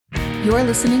You're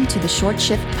listening to the Short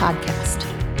Shift Podcast,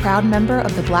 proud member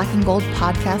of the Black and Gold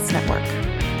Podcast Network.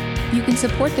 You can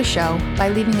support the show by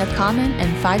leaving a comment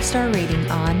and 5-star rating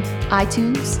on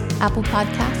iTunes, Apple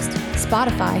Podcasts,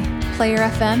 Spotify, Player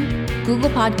FM,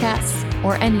 Google Podcasts,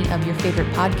 or any of your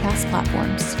favorite podcast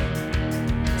platforms.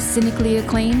 Cynically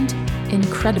acclaimed,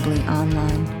 incredibly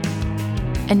online.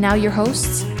 And now your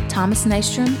hosts, Thomas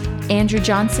Nystrom, Andrew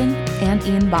Johnson, and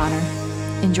Ian Bonner.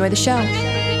 Enjoy the show.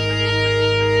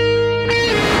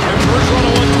 First one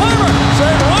on one-timer,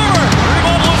 save Weimer,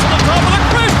 rebound loose on the top of the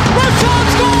crease, wrist shot,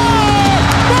 score!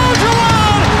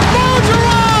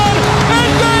 Bergeron,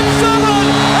 in Game 7,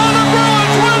 and the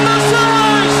Bruins win the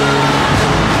series!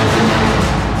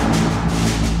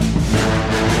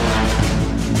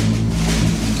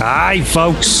 Hi,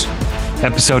 folks.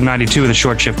 Episode 92 of the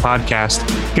Short Shift Podcast.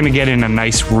 Going to get in a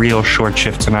nice, real short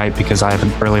shift tonight because I have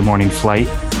an early morning flight.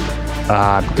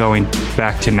 Going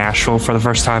back to Nashville for the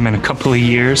first time in a couple of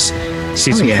years,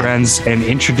 see some friends, and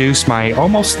introduce my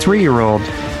almost 3-year-old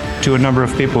to a number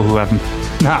of people who have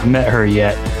not met her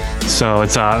yet. So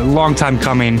it's a long time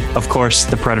coming. Of course,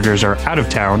 the Predators are out of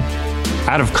town,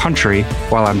 out of country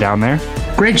while I'm down there.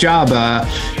 Great job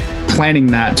planning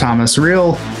that, Thomas.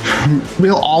 Real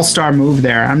all-star move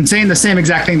there. I'm saying the same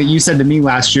exact thing that you said to me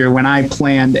last year when I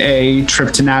planned a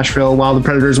trip to Nashville while the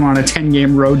Predators were on a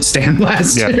 10-game road stand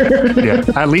last year. Yeah.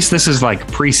 At least this is like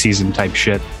preseason type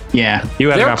shit. Yeah. You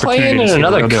had They're playing in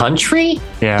another country?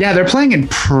 Yeah, they're playing in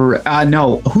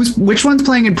which one's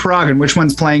playing in Prague and which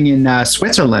one's playing in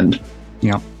Switzerland?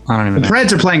 Yeah. I don't even know. The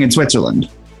Preds are playing in Switzerland.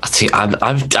 See,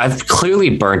 I've clearly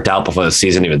burnt out before the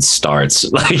season even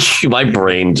starts. Like, my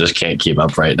brain just can't keep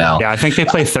up right now. Yeah, I think they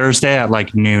play Thursday at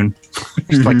like noon.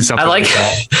 Like something I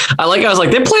was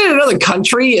like, they played in another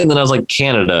country, and then I was like,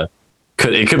 Canada.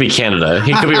 It could be Canada.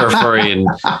 He could be referring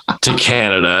to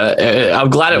Canada. I'm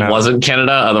glad it wasn't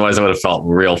Canada. Otherwise, I would have felt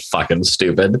real fucking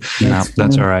stupid. No,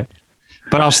 that's all right.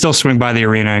 But I'll still swing by the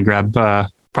arena and grab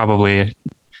probably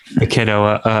a kiddo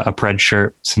a Pred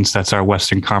shirt, since that's our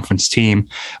Western Conference team.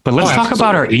 But let's talk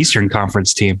about our Eastern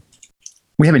Conference team.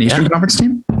 We have an Eastern Conference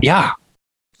team? Yeah.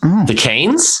 Oh. The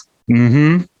Canes?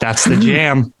 Mm-hmm. That's the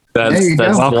jam. That's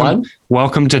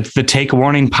welcome to the Take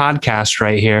Warning podcast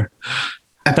right here.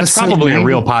 That's probably a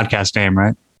real podcast name,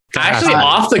 right? Actually,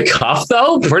 off the cuff,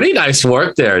 though, pretty nice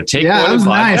work there. Take Warning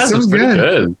podcast nice. was pretty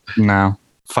good. No.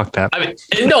 Fuck that. I mean,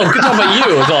 no, good talk about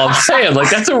you is all I'm saying. Like,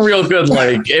 that's a real good,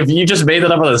 like, if you just made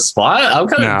that up on the spot, I'm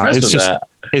kind of impressed with that.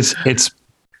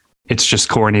 It's just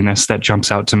corniness that jumps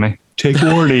out to me. Take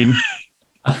warning.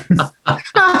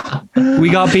 We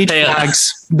got beach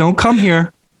flags. Don't come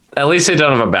here. At least they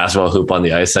don't have a basketball hoop on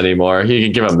the ice anymore. You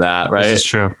can give them that, right? This is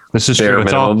true. Bare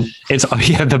minimum. It's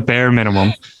the bare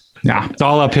minimum. Yeah. It's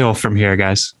all uphill from here,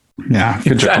 guys. Yeah,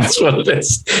 good job. That's what it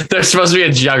is. There's supposed to be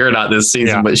a juggernaut this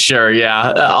season, but sure,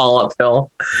 all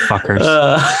uphill. Fuckers.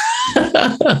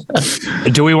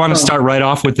 Do we want to start right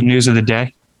off with the news of the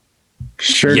day?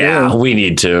 Sure. Yeah, do. we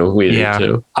need to. We need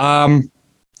to. I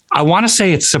want to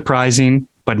say it's surprising,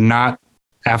 but not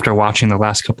after watching the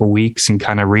last couple of weeks and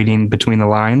kind of reading between the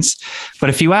lines.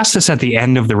 But if you asked us at the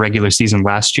end of the regular season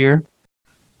last year,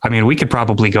 I mean, we could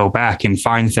probably go back and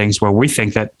find things where we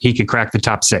think that he could crack the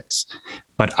top 6.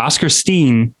 But Oscar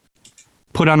Steen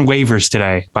put on waivers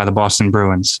today by the Boston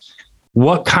Bruins.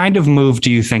 What kind of move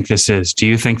do you think this is? Do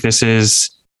you think this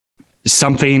is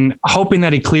something hoping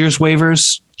that he clears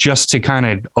waivers just to kind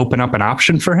of open up an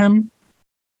option for him?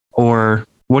 Or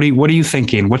what are you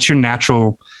thinking? What's your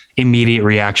natural immediate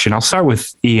reaction? I'll start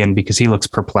with Ian because he looks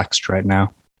perplexed right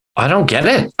now. I don't get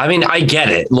it. I mean, I get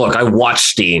it. Look, I watched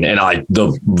Steen, and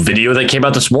the video that came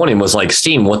out this morning was like,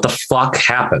 Steen, what the fuck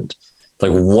happened?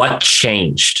 Like, what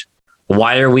changed?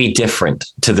 Why are we different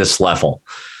to this level?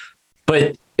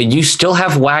 But you still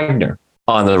have Wagner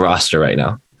on the roster right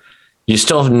now. You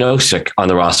still have Nosek on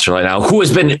the roster right now, who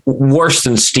has been worse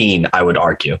than Steen, I would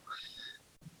argue.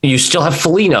 You still have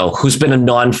Foligno, who's been a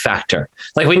non-factor.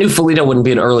 Like, we knew Foligno wouldn't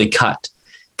be an early cut.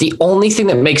 The only thing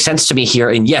that makes sense to me here,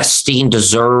 and yes, Steen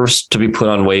deserves to be put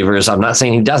on waivers. I'm not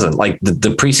saying he doesn't. Like,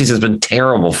 the preseason has been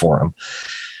terrible for him.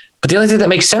 But the only thing that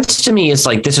makes sense to me is,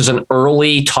 like, this is an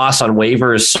early toss on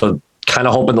waivers. So kind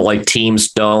of hoping that, like,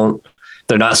 teams they're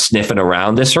not sniffing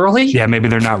around this early. Yeah, maybe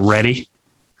they're not ready.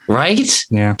 Right?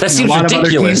 Yeah. That seems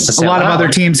ridiculous. A lot of other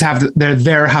teams have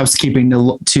their housekeeping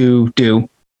to do.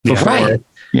 Before. Right.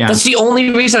 Yeah. That's the only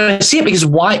reason I see it, because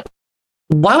why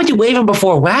would you waive him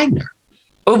before Wagner?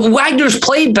 Wagner's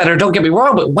played better, don't get me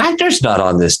wrong, but Wagner's not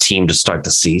on this team to start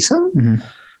the season,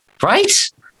 right?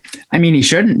 I mean, he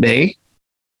shouldn't be.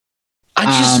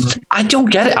 I don't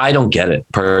get it. I don't get it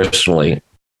personally.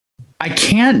 I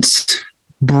can't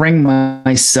bring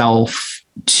myself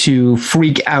to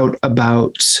freak out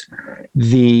about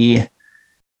the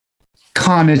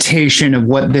connotation of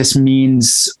what this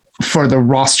means for the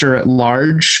roster at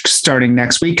large starting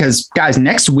next week. Because guys,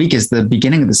 next week is the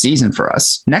beginning of the season for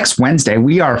us. Next Wednesday,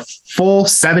 we are full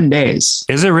 7 days.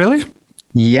 Is it really?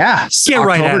 Yes. Get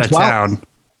right out of town.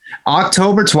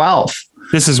 October 12th.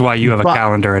 This is why you have a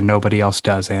calendar and nobody else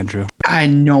does, Andrew.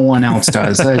 No one else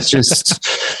does. It's just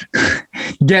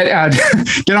get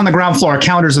on the ground floor.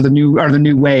 Calendars are the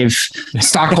new wave.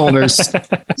 Stockholders,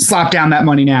 slap down that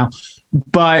money now.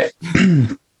 But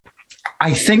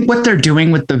I think what they're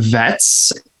doing with the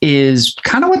vets is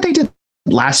kind of what they did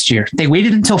last year. They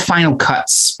waited until final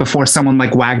cuts before someone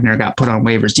like Wagner got put on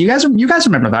waivers. Do you guys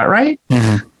remember that, right?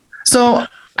 Mm-hmm. So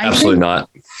absolutely not.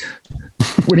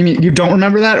 What do you mean? You don't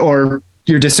remember that, or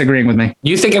you're disagreeing with me?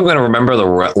 You think I'm going to remember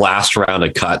the last round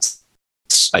of cuts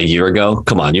a year ago?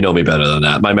 Come on, you know me better than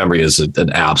that. My memory is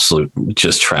an absolute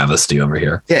just travesty over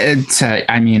here.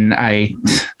 I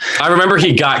remember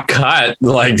he got cut.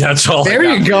 Like, that's all. There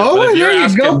you go. There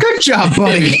you go. Good job,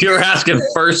 buddy. If you're asking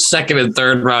first, second, and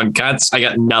third round cuts, I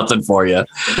got nothing for you.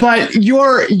 But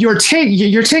your take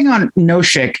on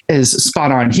Noshik is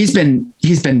spot on. He's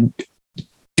been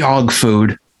dog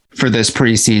food for this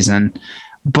preseason.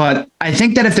 But I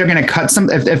think that if they're going to cut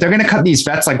if they're going to cut these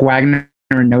vets like Wagner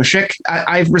and Noshik,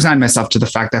 I've resigned myself to the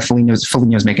fact that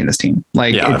Foligno's making this team.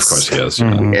 Like, yeah, of course he is.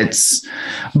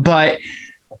 Mm-hmm. But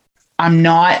I'm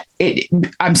not.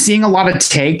 I'm seeing a lot of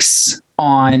takes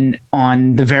on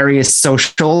the various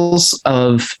socials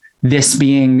of this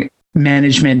being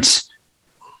management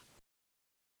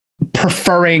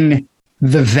preferring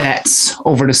the vets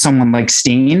over to someone like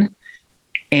Steen.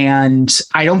 And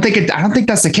I don't think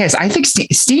that's the case. I think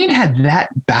Steen had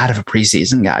that bad of a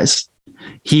preseason, guys.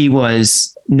 He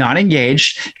was not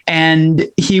engaged, and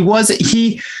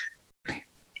Ian,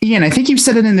 I think you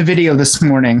said it in the video this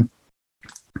morning.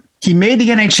 He made the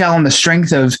NHL on the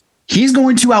strength of he's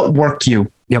going to outwork you.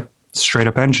 Yep. Straight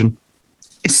up engine.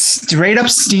 Straight up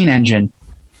Steen engine.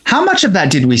 How much of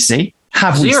that did we see?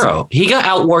 Zero. He got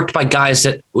outworked by guys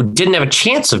that didn't have a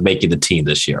chance of making the team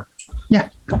this year. Yeah.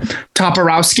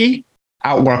 Toporowski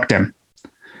outworked him.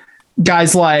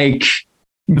 Guys like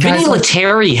Vinny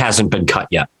Lettieri hasn't been cut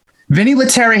yet. Vinny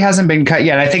Lettieri hasn't been cut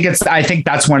yet. I think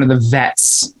that's one of the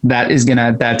vets that's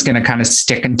gonna kind of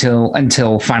stick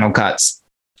until final cuts.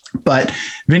 But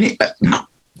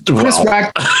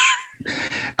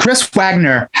Chris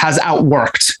Wagner has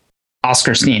outworked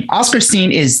Oscar Steen. Oscar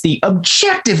Steen is the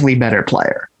objectively better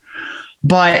player,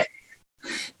 but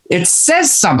it says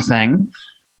something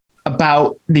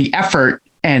about the effort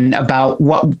and about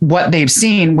what they've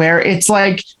seen, where it's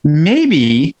like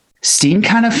maybe Steen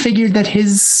kind of figured that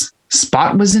his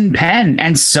spot was in Penn,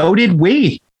 and so did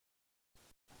we.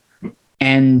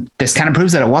 And this kind of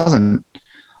proves that it wasn't.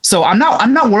 So I'm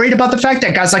not worried about the fact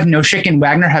that guys like Noshik and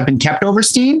Wagner have been kept over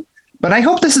Steen, but I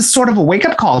hope this is sort of a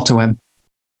wake-up call to him.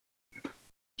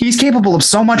 He's capable of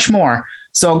so much more.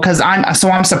 So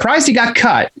I'm surprised he got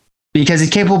cut because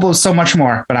he's capable of so much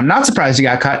more, but I'm not surprised he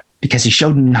got cut because he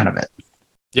showed none of it.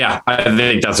 Yeah, I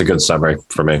think that's a good summary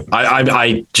for me.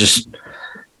 I just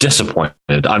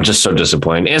disappointed. I'm just so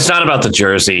disappointed. It's not about the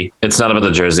jersey. It's not about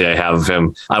the jersey I have of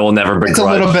him. I will never begrudge. It's a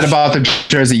little bit about the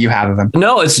jersey you have of him.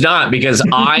 No, it's not, because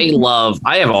I have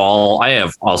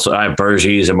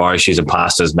Bergies and Marshies and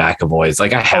Pastas, McAvoys.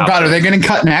 Like, I have. Oh God, are they going to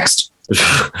cut next?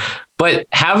 But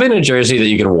having a jersey that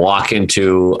you can walk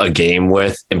into a game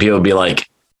with and people be like,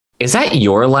 is that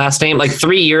your last name? Like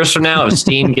 3 years from now, if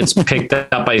Steen gets picked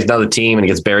up by another team and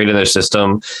gets buried in their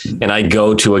system, and I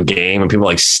go to a game and people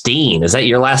are like, Steen, is that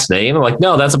your last name? I'm like,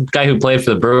 no, that's a guy who played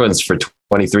for the Bruins for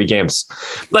 23 games.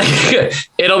 Like,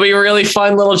 it'll be a really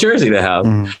fun little jersey to have.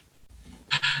 Mm.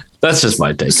 That's just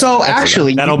my take. So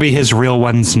actually, that'll be his real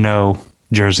ones no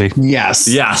jersey. Yes.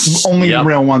 Only the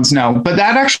real ones no. But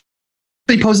that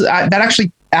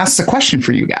actually asks a question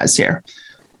for you guys here.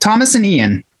 Thomas and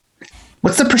Ian,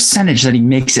 what's the percentage that he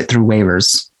makes it through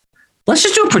waivers? Let's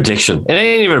just do a prediction. It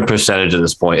ain't even a percentage at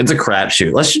this point. It's a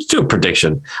crapshoot. Let's just do a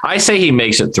prediction. I say he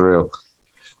makes it through.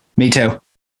 Me too.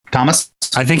 Thomas?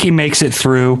 I think he makes it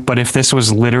through, but if this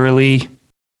was literally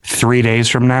 3 days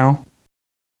from now,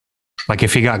 like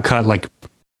if he got cut like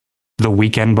the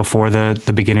weekend before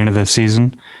the beginning of the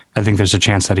season, I think there's a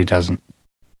chance that he doesn't.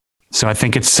 So I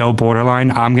think it's so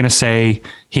borderline. I'm going to say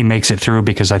he makes it through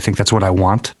because I think that's what I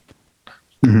want.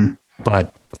 Mm-hmm.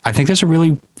 But I think there's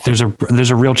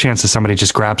a real chance that somebody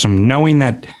just grabs him, knowing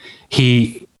that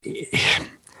the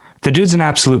dude's an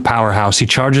absolute powerhouse. He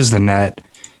charges the net.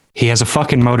 He has a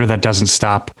fucking motor that doesn't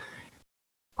stop.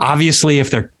 Obviously, if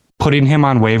they're putting him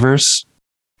on waivers,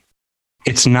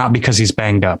 it's not because he's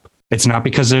banged up. It's not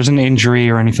because there's an injury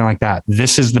or anything like that.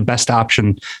 This is the best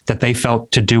option that they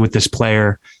felt to do with this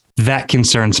player. That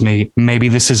concerns me. Maybe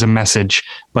this is a message,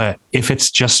 but if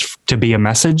it's just to be a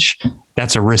message,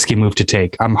 that's a risky move to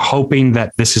take. I'm hoping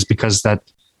that this is because that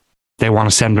they want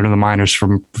to send him to the minors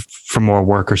for more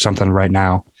work or something right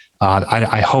now.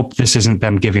 I hope this isn't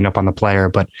them giving up on the player,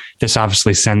 but this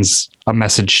obviously sends a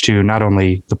message to not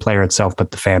only the player itself,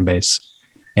 but the fan base.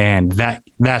 And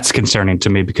that's concerning to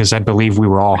me because I believe we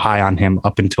were all high on him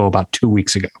up until about 2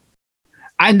 weeks ago.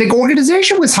 And the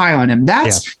organization was high on him.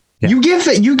 That's you give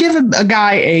a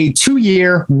guy a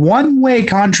 2-year, one-way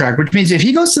contract, which means if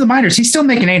he goes to the minors, he's still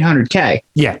making $800K.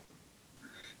 Yeah.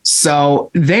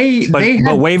 So but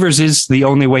waivers is the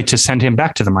only way to send him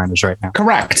back to the minors right now.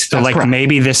 Correct. So That's correct.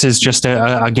 Maybe this is just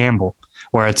a gamble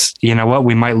where it's, you know what,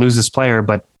 we might lose this player,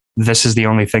 but this is the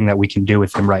only thing that we can do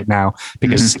with him right now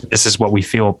because this is what we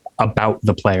feel about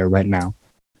the player right now.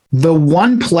 The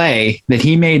one play that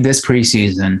he made this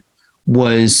preseason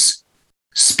was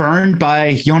spurned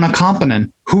by Jona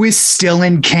Kampanen, who is still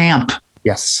in camp.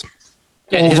 Yes.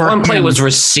 Yeah, his one play was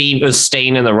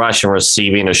staying in the rush and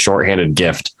receiving a shorthanded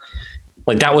gift.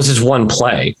 Like that was his one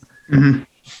play. Mm-hmm.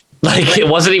 Like it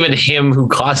wasn't even him who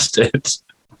caused it.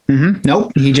 Mm-hmm.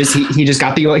 Nope. He just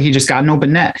got an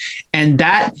open net. And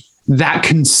that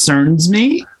concerns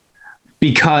me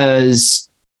because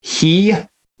he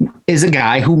is a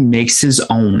guy who makes his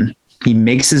own. He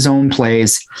makes his own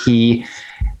plays. He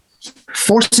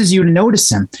forces you to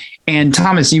notice him. And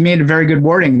Thomas, you made a very good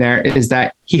wording there, is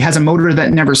that he has a motor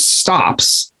that never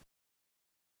stops.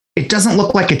 It doesn't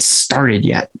look like it's started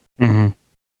yet. Mm-hmm.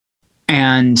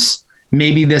 And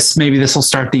maybe this will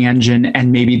start the engine,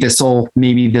 and maybe this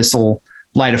will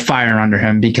light a fire under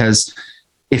him, because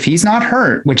if he's not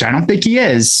hurt, which I don't think he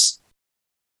is,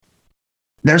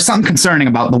 there's something concerning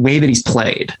about the way that he's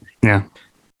played. Yeah.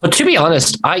 But to be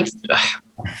honest, I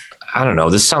don't know,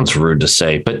 this sounds rude to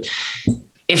say, but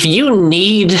if you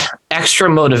need extra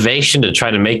motivation to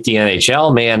try to make the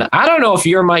NHL, man, I don't know if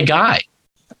you're my guy.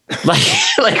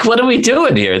 Like, what are we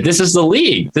doing here? This is the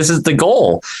league. This is the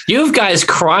goal. You have guys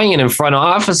crying in front of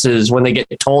offices when they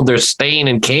get told they're staying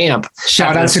in camp.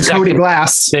 Shout out to Cody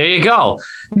Glass. There you go.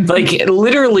 Like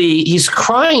literally he's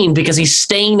crying because he's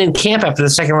staying in camp after the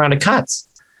second round of cuts.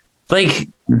 Like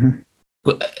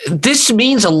this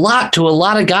means a lot to a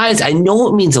lot of guys. I know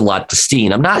it means a lot to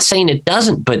Steen. I'm not saying it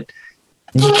doesn't, but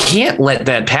you can't let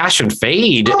that passion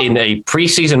fade in a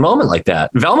preseason moment like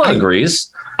that. Velma agrees.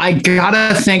 I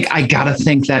gotta think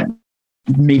that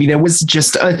maybe there was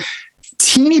just a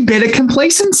teeny bit of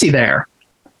complacency there.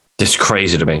 It's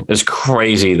crazy to me. It's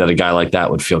crazy that a guy like that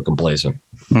would feel complacent.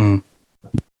 Mm-hmm.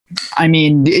 I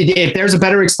mean, if there's a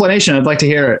better explanation, I'd like to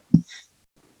hear it.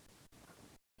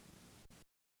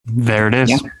 There it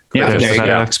is. Yeah, there's there a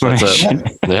better explanation.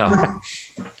 Yeah.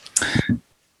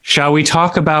 Shall we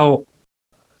talk about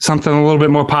something a little bit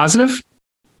more positive?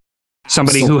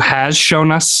 Somebody who has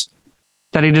shown us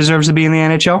that he deserves to be in the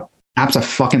NHL?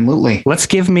 Absolutely. Let's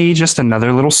give me just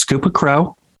another little scoop of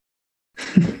crow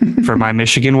for my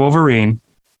Michigan Wolverine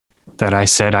that I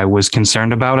said I was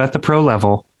concerned about at the pro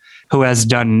level, who has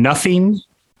done nothing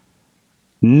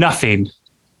to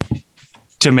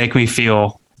make me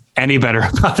feel any better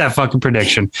about that fucking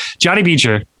prediction. Johnny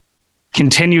Beecher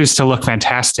continues to look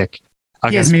fantastic.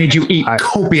 He has made you eat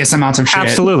copious amounts of shit.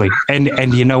 Absolutely.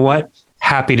 And you know what?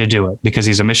 Happy to do it because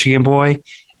he's a Michigan boy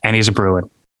and he's a Bruin.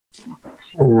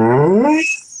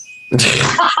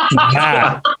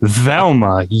 That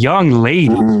Velma, young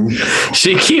lady.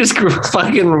 She keeps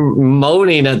fucking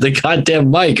moaning at the goddamn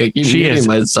mic. I keep muting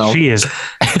myself. She is.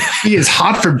 He is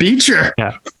hot for Beecher.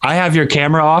 Yeah. I have your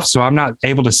camera off, so I'm not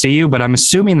able to see you, but I'm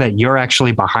assuming that you're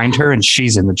actually behind her and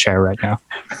she's in the chair right now.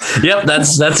 Yep,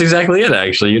 that's exactly it,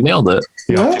 actually. You nailed it.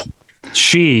 Yeah.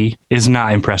 She is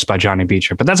not impressed by Johnny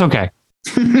Beecher, but that's okay.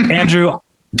 Andrew,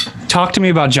 talk to me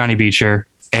about Johnny Beecher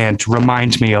and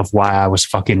remind me of why I was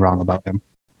fucking wrong about him.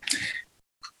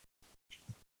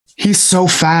 He's so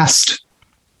fast.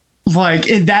 Like,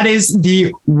 that is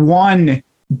the one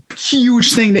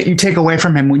huge thing that you take away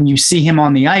from him when you see him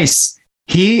on the ice.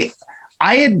 It's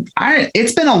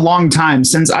been a long time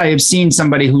since I have seen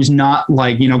somebody who's not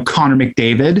like, Connor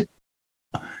McDavid,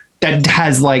 that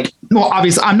has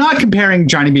obviously I'm not comparing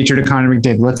Johnny Beecher to Connor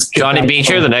McDavid. Johnny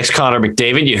Beecher, the next Connor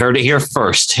McDavid. You heard it here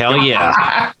first. Hell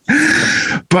yeah.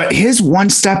 But his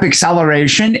one-step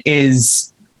acceleration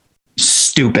is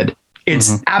stupid.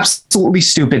 It's absolutely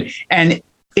stupid. And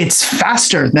it's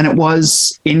faster than it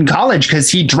was in college because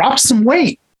he dropped some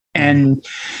weight and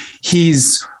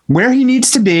he's where he needs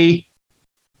to be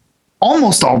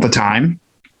almost all the time.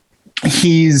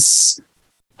 He's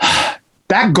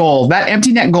that goal, that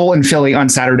empty net goal in Philly on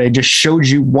Saturday just showed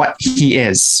you what he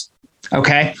is.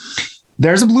 Okay.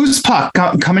 There's a Blues puck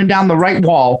coming down the right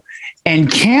wall,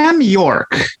 and Cam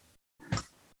York.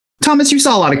 Thomas, you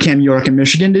saw a lot of Cam York in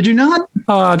Michigan, did you not?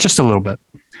 Just a little bit.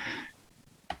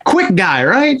 Quick guy,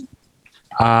 right?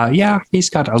 Yeah, he's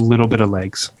got a little bit of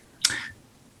legs.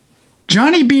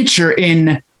 Johnny Beecher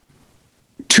in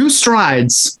 2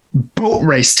 strides boat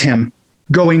raced him,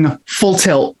 going full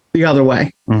tilt the other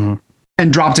way,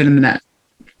 and dropped it in the net.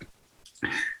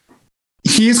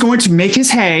 He is going to make his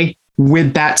hay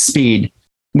with that speed.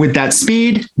 With that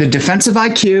speed, the defensive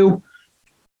IQ,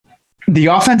 the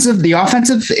offensive,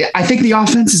 I think the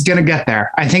offense is going to get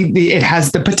there. I think it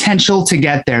has the potential to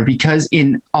get there because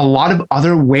in a lot of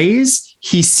other ways,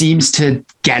 he seems to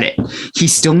get it. He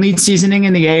still needs seasoning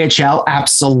in the AHL.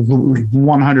 Absolutely.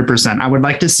 100%. I would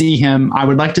like to see him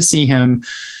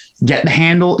get the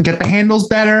handles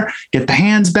better, get the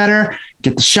hands better,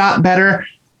 get the shot better.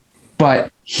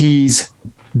 But he's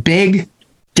big,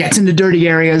 gets into dirty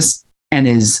areas, and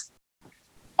is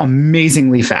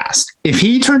amazingly fast. If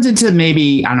he turns into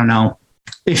maybe, I don't know,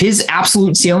 if his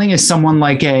absolute ceiling is someone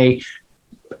like a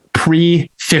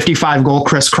pre-55 goal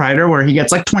Chris Kreider, where he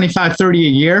gets like 25, 30 a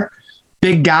year,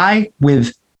 big guy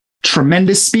with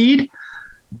tremendous speed,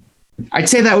 I'd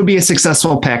say that would be a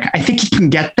successful pick. I think he can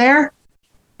get there,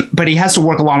 but he has to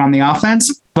work a lot on the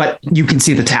offense, but you can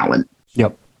see the talent.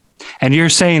 Yep. And you're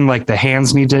saying like the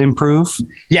hands need to improve?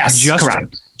 Yes,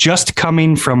 correct. Just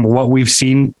coming from what we've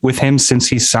seen with him since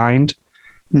he signed,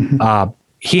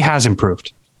 he has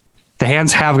improved. The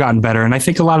hands have gotten better. And I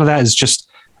think a lot of that is just,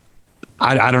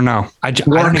 I don't know. I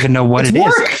don't even know what it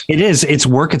is. It's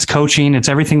work, it's coaching, it's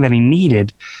everything that he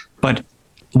needed. But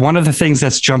one of the things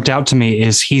that's jumped out to me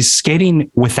is he's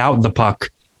skating without the puck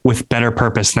with better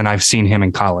purpose than I've seen him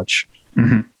in college.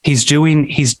 He's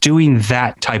doing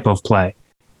that type of play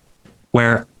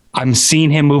where I'm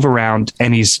seeing him move around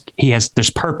and there's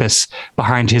purpose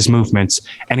behind his movements,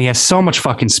 and he has so much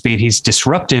fucking speed. He's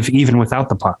disruptive even without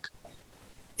the puck.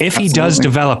 If he does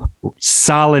develop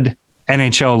solid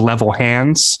NHL level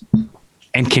hands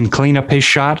and can clean up his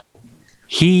shot,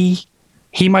 he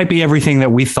might be everything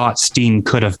that we thought Steen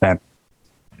could have been.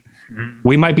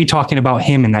 We might be talking about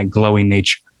him in that glowing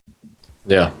nature.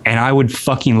 Yeah. And I would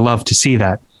fucking love to see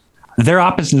that. They're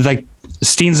opposite. Like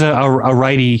Steen's a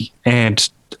righty and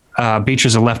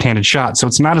Beecher's a left-handed shot. So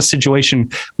it's not a situation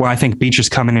where I think Beecher's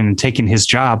coming in and taking his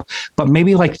job, but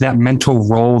maybe like that mental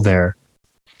role there.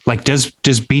 Like, does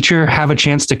Beecher have a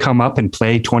chance to come up and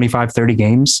play 25, 30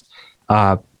 games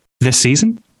this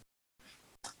season?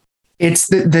 It's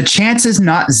the chance is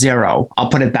not zero. I'll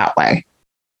put it that way.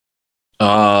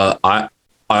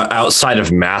 Outside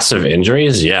of massive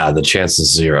injuries, yeah, the chance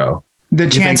is zero. The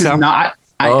chance is not.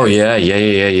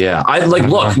 Yeah.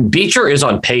 Look, Beecher is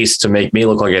on pace to make me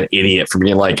look like an idiot for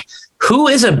being like, who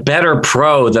is a better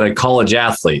pro than a college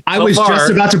athlete? I was just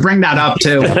about to bring that up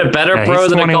too. A better pro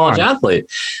than 21. A college athlete,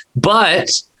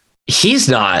 but he's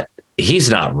not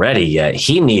ready yet.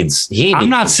 I'm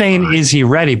not saying is he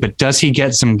ready, but does he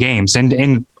get some games?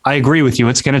 And I agree with you.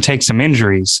 It's going to take some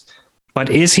injuries. But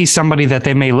is he somebody that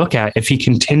they may look at if he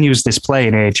continues this play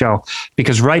in AHL?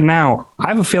 Because right now, I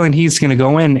have a feeling he's going to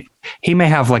go in. He may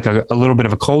have like a little bit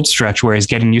of a cold stretch where he's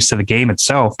getting used to the game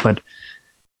itself. But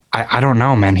I don't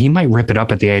know, man. He might rip it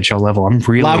up at the AHL level. I'm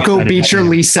really Lauko, Beecher,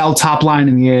 Lee Sell, top line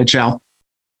in the AHL.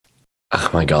 Oh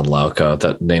my God, Lauko.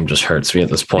 That name just hurts me at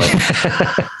this point.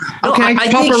 Okay,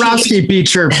 Paparowski,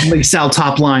 Beecher, Lee Sell,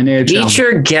 top line, AHL.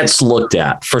 Beecher gets looked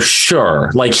at for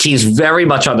sure. Like, he's very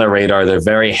much on their radar. They're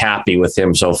very happy with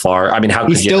him so far. I mean, how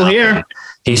could he's still here?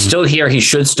 He's still here. He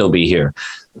should still be here.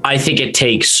 I think it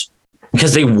takes,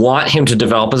 because they want him to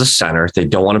develop as a center. They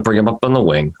don't want to bring him up on the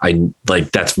wing.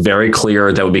 That's very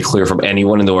clear. That would be clear from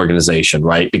anyone in the organization,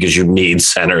 right? Because you need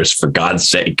centers, for God's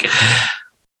sake.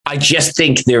 I just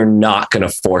think they're not going to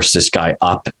force this guy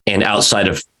up. And outside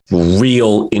of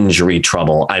real injury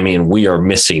trouble, I mean, we are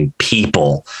missing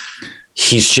people.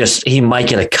 He might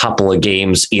get a couple of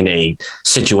games in a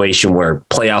situation where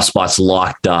playoff spots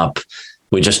locked up.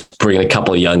 We just bring a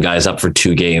couple of young guys up for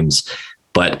 2 games.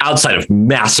 But outside of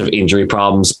massive injury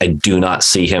problems, I do not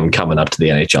see him coming up to the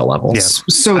NHL level. Yeah.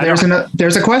 So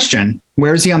there's a question.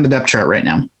 Where is he on the depth chart right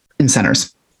now in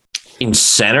centers? In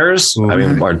centers? I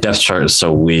mean, our depth chart is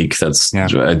so weak. That's,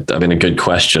 a good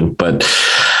question. But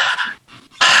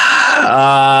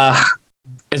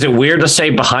is it weird to say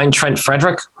behind Trent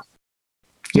Frederick?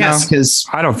 Yes, because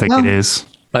I don't think it is.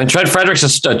 And Trent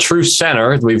Frederick's a true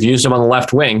center. We've used him on the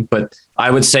left wing, but I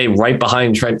would say right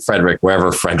behind Trent Frederick,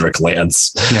 wherever Frederick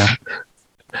lands. Yeah.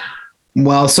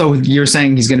 Well, so you're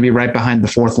saying he's going to be right behind the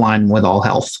 4th line with all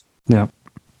health. Yeah.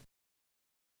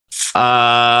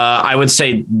 I would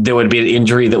say there would be an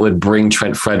injury that would bring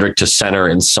Trent Frederick to center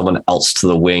and someone else to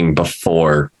the wing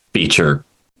before Beecher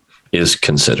is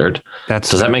considered.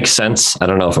 Does that make sense? I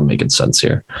don't know if I'm making sense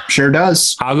here. Sure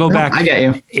does. I'll go back. I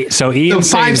get you. So Ian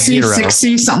So 5C,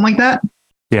 6C, something like that?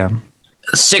 Yeah.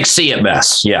 6C at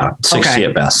best. Yeah. 6C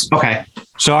at best. Okay.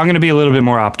 So I'm going to be a little bit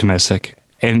more optimistic.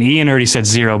 And Ian already said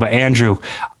 0, but Andrew,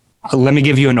 let me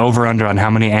give you an over-under on how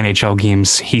many NHL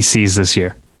games he sees this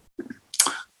year.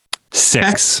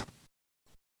 6.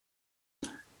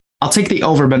 I'll take the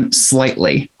over, but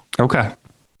slightly. Okay.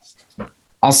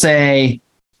 I'll say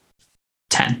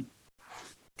 10.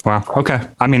 Wow. Okay.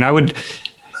 I mean,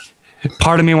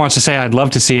 part of me wants to say I'd love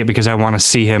to see it because I want to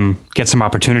see him get some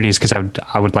opportunities because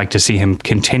I would like to see him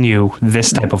continue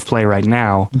this type of play right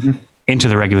now into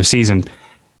the regular season.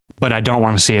 But I don't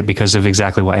want to see it because of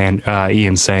exactly what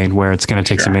Ian's saying, where it's going to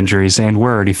take some injuries, and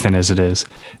we're already thin as it is.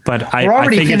 But I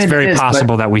think it's very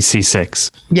possible that we see 6.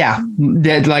 Yeah,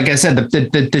 like I said,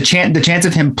 the chance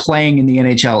of him playing in the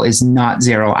NHL is not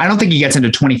 0. I don't think he gets into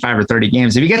 25 or 30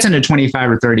 games. If he gets into 25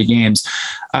 or 30 games,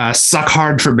 suck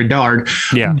hard for Bedard.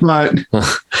 Yeah, but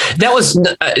that was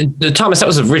Thomas. That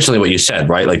was originally what you said,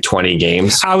 right? Like 20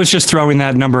 games. I was just throwing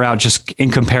that number out just in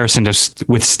comparison to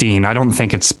with Steen. I don't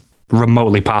think it's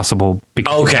remotely possible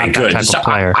because okay, good. So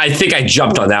I think I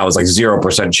jumped on that. It was like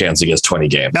 0% chance he gets 20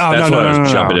 games. That's what I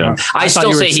was jumping in. I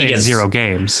still say he gets 0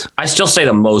 games. I still say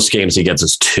the most games he gets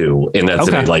is 2, and that's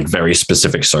in a like very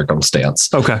specific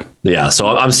circumstance. Okay. Yeah, so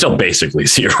I'm still basically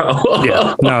 0.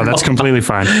 Yeah. No, that's completely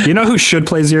fine. You know who should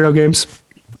play 0 games?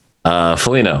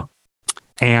 Foligno.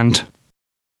 And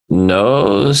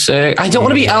Nosek. I don't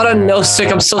want to be out on Nosek.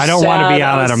 I'm so I don't want to be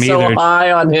out on him either. So high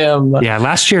on him. Yeah,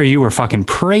 last year you were fucking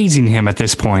praising him at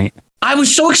this point. I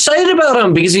was so excited about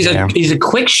him because he's a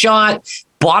quick shot,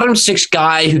 bottom 6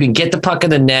 guy who can get the puck in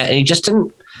the net, and he just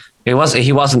didn't. He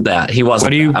wasn't that. He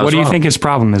wasn't. What do you think his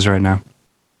problem is right now?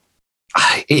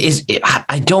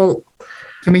 I don't.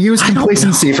 Can we use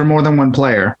complacency for more than one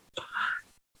player?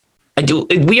 I do.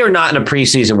 We are not in a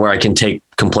preseason where I can take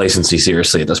complacency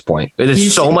seriously at this point.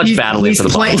 There's so much battling for the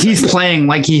ball. He's playing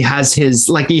like he has his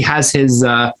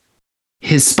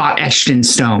spot etched in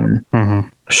stone. Mm-hmm.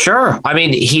 Sure. I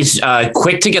mean, he's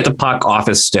quick to get the puck off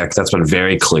his stick. That's been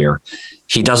very clear.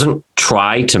 He doesn't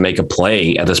try to make a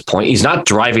play at this point. He's not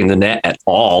driving the net at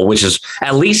all, which is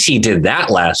at least he did that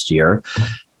last year.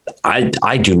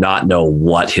 I do not know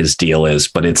what his deal is,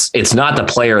 but it's not the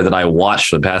player that I watched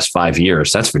for the past 5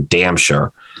 years. That's for damn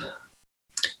sure.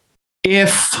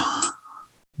 If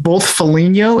both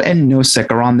Foligno and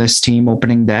Nosek are on this team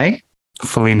opening day.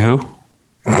 Foligno who?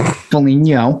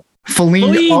 Foligno.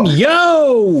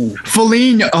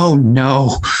 Oh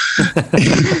no.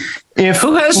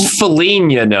 Who has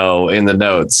Foligno in the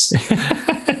notes?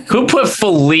 Who put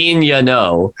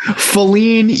Foligno?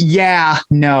 Yeah,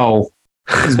 no.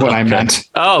 Is what I meant.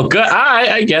 Oh, good.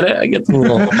 I get it. I get the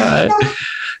little. Velma,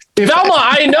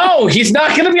 I know he's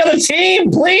not going to be on the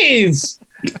team. Please.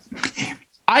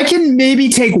 I can maybe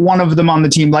take one of them on the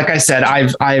team. Like I said,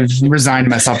 I've resigned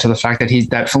myself to the fact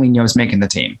that Foligno is making the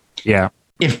team. Yeah.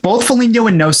 If both Foligno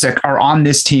and Nosek are on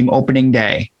this team opening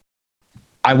day,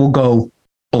 I will go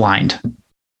blind.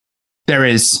 There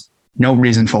is no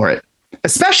reason for it,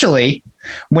 especially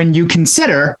when you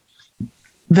consider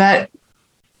that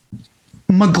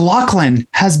McLaughlin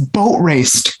has boat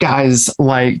raced guys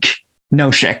like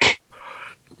Nosek.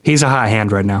 He's a hot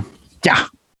hand right now.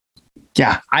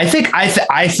 Yeah. I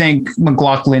think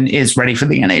McLaughlin is ready for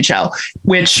the NHL,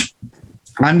 which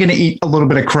I'm going to eat a little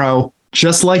bit of crow,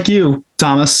 just like you,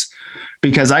 Thomas,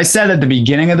 because I said at the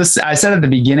beginning of the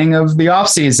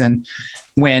offseason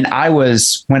when I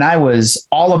was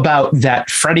all about that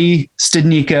Freddie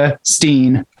Studnicka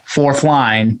Steen fourth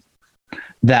line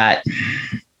that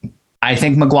I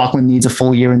think McLaughlin needs a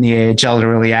full year in the AHL to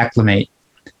really acclimate.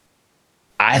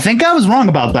 I think I was wrong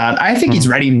about that. I think he's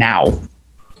ready now.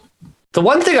 The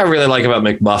one thing I really like about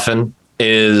McMuffin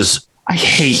is I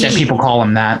hate that people call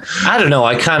him that. I don't know.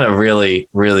 I kind of really,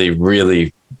 really,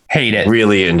 really hate it.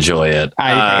 Really enjoy it.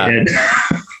 I hate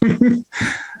it.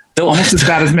 Almost as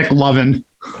bad as McLovin.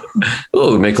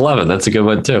 Ooh, McLovin. That's a good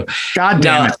one too. God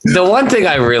damn it. The one thing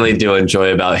I really do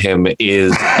enjoy about him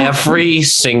is every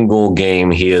single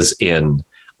game he is in,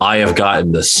 I have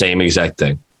gotten the same exact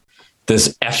thing.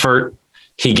 This effort,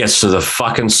 he gets to the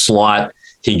fucking slot.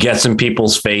 He gets in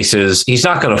people's faces. He's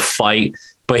not going to fight,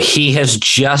 but he has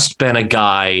just been a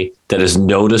guy that is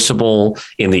noticeable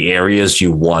in the areas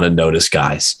you want to notice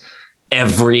guys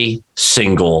every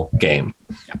single game.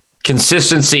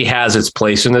 consistency has its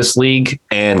place in this league.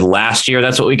 And last year,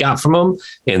 that's what we got from him.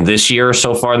 And this year,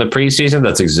 so far in the preseason,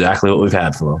 that's exactly what we've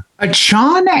had from him.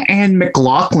 Sean and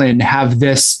McLaughlin have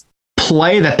this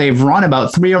play that they've run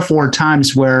about 3 or 4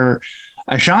 times where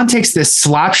Sean takes this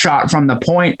slap shot from the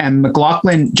point and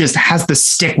McLaughlin just has the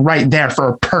stick right there for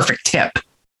a perfect tip.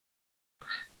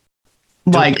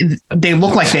 Like, they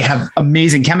look like they have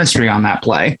amazing chemistry on that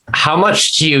play. How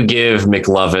much do you give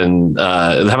McLovin?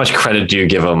 How much credit do you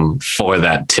give him for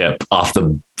that tip off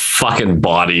the fucking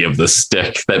body of the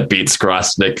stick that beats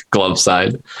Grosnick glove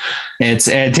side?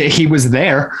 He was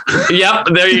there. Yep,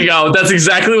 there you go. That's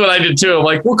exactly what I did too. I'm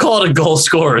like, we'll call it a goal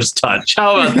scorer's touch.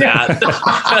 How about that?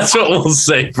 That's what we'll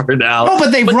say for now. Oh,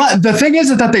 but the thing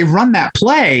is that they run that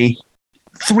play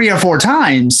 3 or 4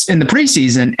 times in the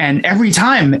preseason, and every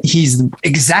time he's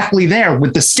exactly there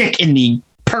with the stick in the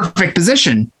perfect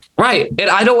position. Right. And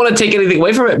I don't want to take anything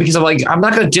away from it because I'm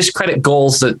not going to discredit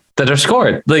goals that are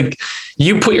scored. Like,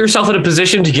 you put yourself in a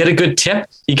position to get a good tip.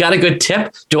 You got a good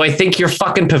tip. Do I think you're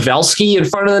fucking Pavelski in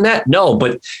front of the net? No,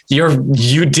 but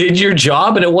you did your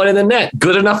job and it went in the net.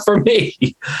 Good enough for me.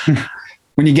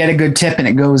 When you get a good tip and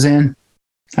it goes in,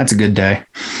 that's a good day.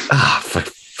 For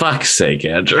fuck's sake,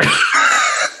 Andrew.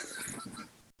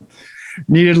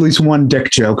 Need at least one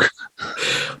dick joke.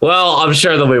 Well, I'm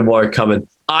sure there'll be more coming.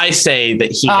 I say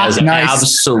that he has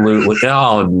absolutely.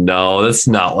 Oh no, that's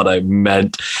not what I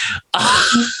meant.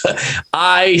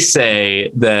 I say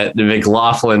that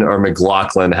McLaughlin,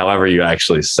 however you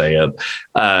actually say it,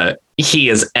 he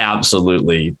is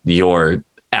absolutely your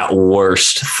at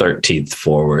worst 13th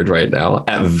forward right now.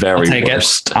 At very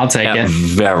worst, I'll take it.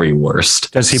 Very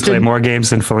worst. Does he play more games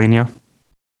than Foligno?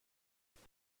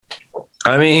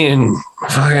 I mean,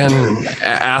 fucking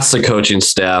ask the coaching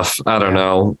staff. I don't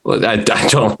know. I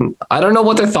don't know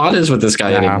what their thought is with this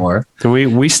guy anymore.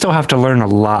 We still have to learn a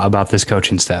lot about this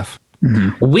coaching staff.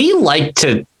 Mm-hmm. We like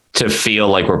to feel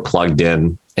like we're plugged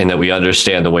in and that we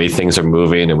understand the way things are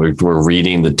moving and we're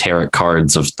reading the tarot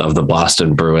cards of the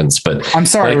Boston Bruins. But I'm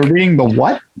sorry, we're reading the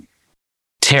what?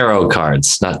 Tarot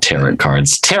cards, not tarot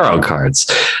cards. Tarot cards.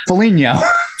 Foligno.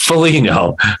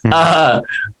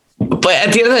 But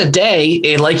at the end of the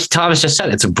day, like Thomas just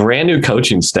said, it's a brand new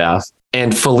coaching staff,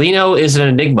 and Foligno is an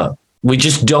enigma. We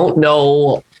just don't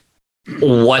know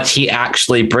what he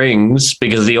actually brings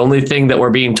because the only thing that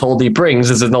we're being told he brings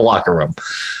is in the locker room.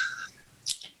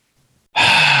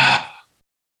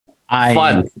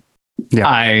 Fun.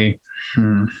 Yeah.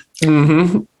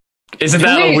 Mm-hmm. Isn't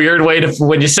that a weird way to,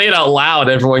 when you say it out loud,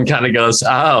 everyone kind of goes,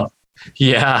 oh,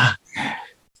 yeah.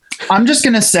 I'm just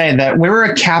going to say that we're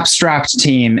a cap-strapped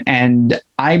team, and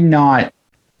I'm not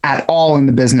at all in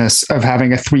the business of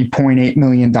having a $3.8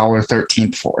 million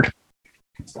 13th forward.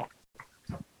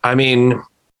 I mean,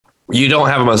 you don't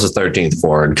have him as a 13th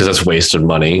forward because that's wasted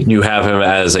money. You have him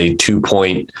as a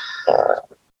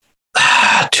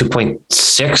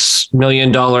 $2.6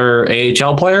 million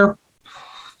AHL player.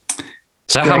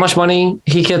 Is that how much money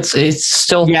he gets? It's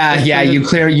still You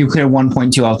clear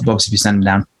 1.2 off the books if you send him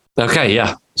down. Okay,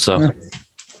 yeah. So,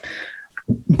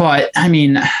 but I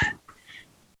mean,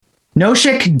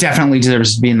 Nosek definitely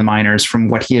deserves to be in the minors from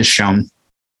what he has shown,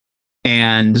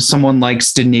 and someone like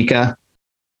Studnicka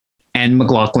and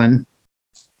McLaughlin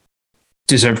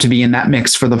deserve to be in that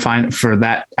mix for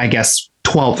that. I guess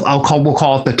 12th. We'll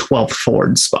call it the 12th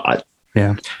forward spot.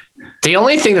 Yeah. The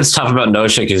only thing that's tough about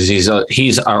Nosek is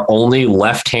he's our only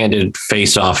left-handed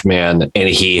face-off man, and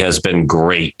he has been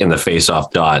great in the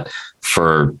face-off dot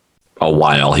for a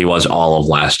while. He was all of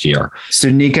last year.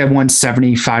 Studnicka won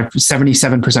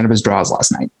 77% of his draws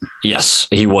last night. Yes,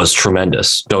 he was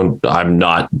tremendous. I'm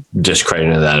not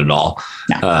discrediting that at all.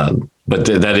 No. But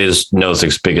that is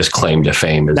Nosek's biggest claim to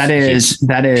fame. That is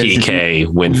PK,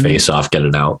 win face-off, get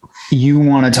it out. You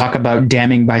want to talk about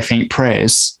damning by faint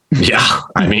praise. Yeah,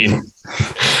 I mean,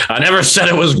 I never said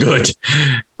it was good.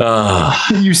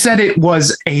 You said it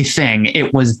was a thing.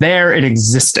 It was there. It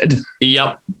existed.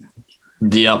 Yep.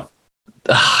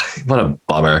 What a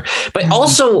bummer. But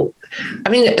also, I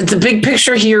mean, the big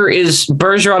picture here is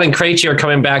Bergeron and Krejci are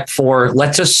coming back for,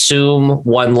 let's assume,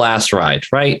 one last ride,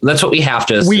 right? That's what we have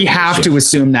to assume. We have to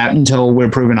assume that until we're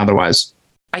proven otherwise.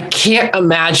 I can't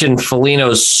imagine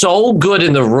Foligno's so good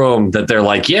in the room that they're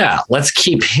like, yeah, let's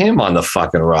keep him on the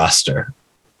fucking roster.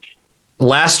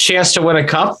 Last chance to win a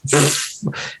cup.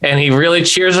 And he really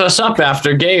cheers us up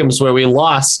after games where we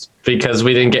lost because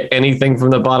we didn't get anything from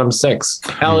the bottom six.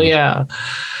 Hell yeah.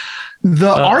 The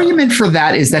argument for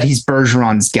that is that he's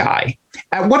Bergeron's guy.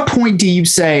 At what point do you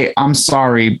say, I'm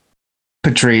sorry,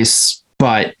 Patrice,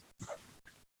 but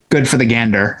good for the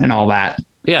gander and all that?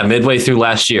 Yeah, midway through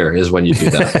last year is when you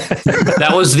do that.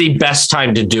 That was the best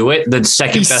time to do it. The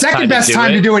second best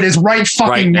time to do it is right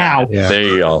fucking now. Yeah. There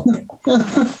you go.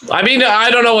 I mean,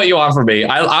 I don't know what you want from me.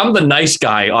 I'm the nice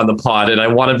guy on the pod, and I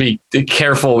want to be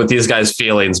careful with these guys'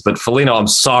 feelings. But Foligno, I'm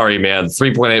sorry, man.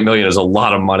 $3.8 million is a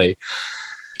lot of money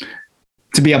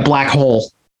to be a black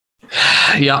hole.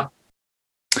 Yeah.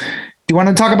 Do you want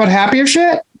to talk about happier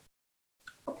shit?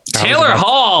 Taylor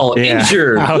Hall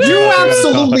injured. You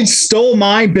absolutely stole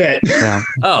my bit. Yeah.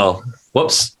 Oh,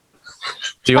 whoops.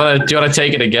 Do you want to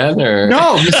take it again or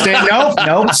no?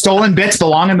 No. Stolen bits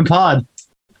belong in the pod.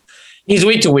 He's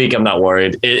week to week. I'm not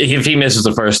worried. If he misses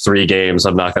the first 3 games,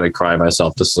 I'm not going to cry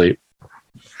myself to sleep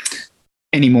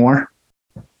anymore.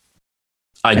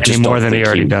 Any more than he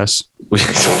already does.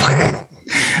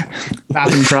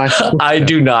 Bathroom cry. I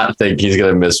do not think he's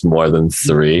going to miss more than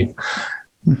 3.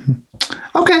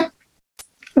 Okay.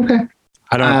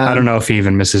 I don't know if he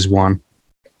even misses 1.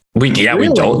 We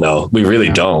don't know. We really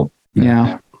don't.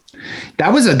 Yeah.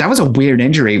 That was a weird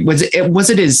injury. Was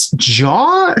it his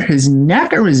jaw, his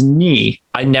neck, or his knee?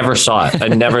 I never saw it. I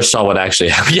never saw what actually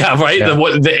happened. Yeah, right. Yeah.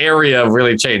 The area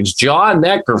really changed. Jaw,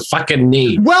 neck, or fucking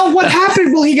knee. Well, what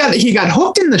happened? Well, he got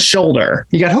hooked in the shoulder.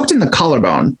 He got hooked in the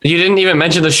collarbone. You didn't even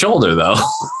mention the shoulder, though.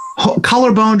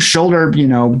 Collarbone, shoulder,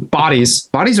 bodies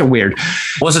are weird.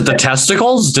 Was it the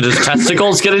testicles? Did his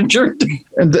testicles get injured?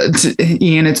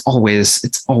 Ian, it's always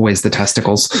the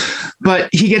testicles. But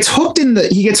he gets hooked in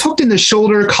the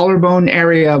shoulder, collarbone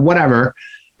area, whatever.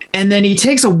 And then he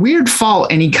takes a weird fall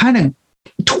and he kind of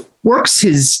twerks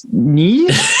his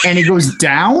knee and he goes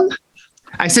down.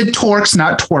 I said torques,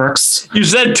 not twerks. You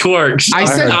said twerks. I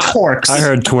said twerks. I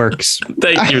heard twerks.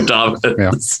 Thank you, Tom.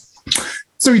 Yeah.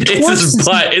 So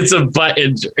it's a butt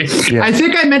injury. Yeah. I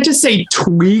think I meant to say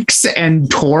tweaks and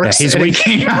torques. Yeah, he's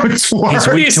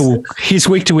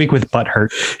week to week with butt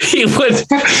hurt. He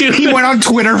went on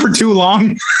Twitter for too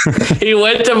long. He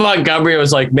went to Montgomery and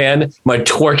was like, man, my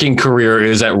twerking career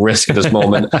is at risk at this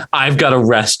moment. I've got to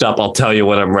rest up. I'll tell you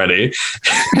when I'm ready.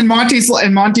 And Monty's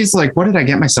like, what did I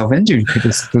get myself into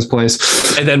this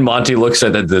place? And then Monty looks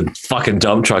at the fucking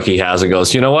dump truck he has and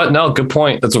goes, you know what? No, good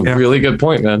point. That's a really good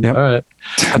point, man. Yep. All right.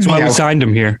 That's why we signed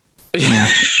him here. Yeah.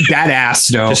 That ass,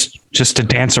 though. Just to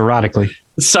dance erotically.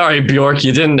 Sorry, Bjork,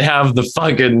 you didn't have the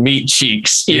fucking meat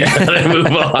cheeks. You gotta move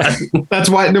on. That's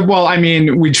why. Well, I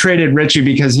mean, we traded Richie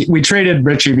because he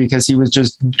was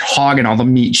just hogging all the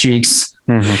meat cheeks.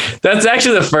 Mm-hmm. That's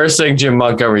actually the first thing Jim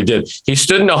Montgomery did. He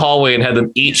stood in the hallway and had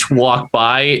them each walk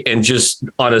by and just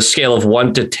on a scale of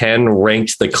 1 to 10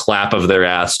 ranked the clap of their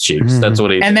ass cheeks. Mm-hmm. That's what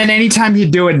he did. And then anytime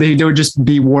he'd do it, he would just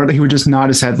be worded. He would just nod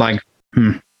his head like,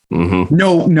 Mm-hmm.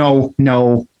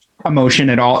 No emotion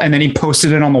at all. And then he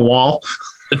posted it on the wall.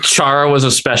 Chara was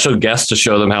a special guest to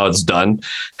show them how it's done.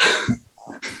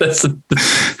 This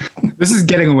is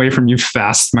getting away from you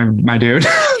fast, my dude.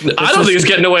 I don't think it's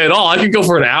getting away at all. I could go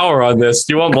for an hour on this.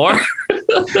 Do you want more?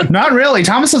 Not really.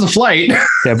 Thomas has a flight.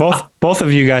 Yeah, both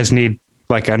of you guys need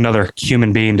like another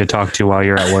human being to talk to while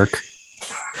you're at work.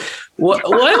 What?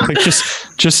 Like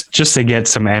just to get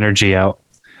some energy out.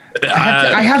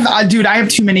 I have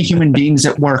too many human beings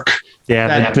at work.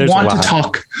 Yeah, that want to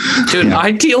talk. Dude, yeah.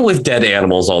 I deal with dead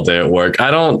animals all day at work.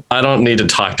 I don't need to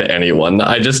talk to anyone.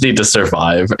 I just need to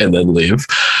survive and then leave.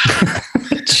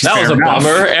 That was a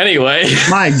bummer. Anyway.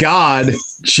 My God.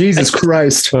 Jesus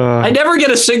Christ. I never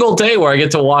get a single day where I get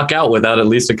to walk out without at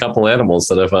least a couple animals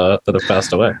that have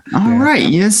passed away. All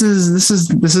right. This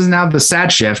is now the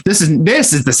sad shift. This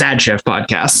is the sad shift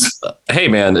podcast. Hey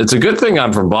man, it's a good thing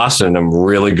I'm from Boston. I'm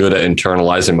really good at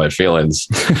internalizing my feelings.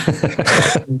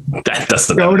 That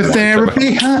doesn't go to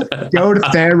therapy. Go to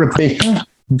therapy.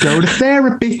 Go to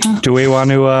therapy. Do we want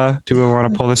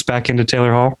to pull this back into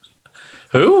Taylor Hall?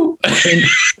 Who?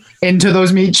 Into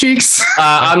those meat cheeks?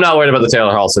 I'm not worried about the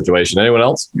Taylor Hall situation. Anyone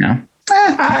else? No.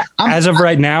 As of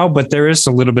right now, but there is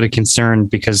a little bit of concern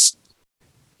because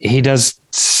he does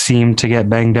seem to get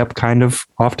banged up kind of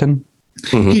often.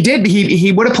 Mm-hmm. He did.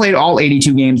 He would have played all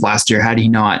 82 games last year had he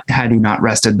not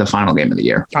rested the final game of the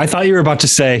year. I thought you were about to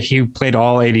say he played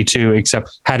all 82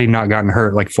 except had he not gotten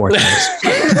hurt like 4 times.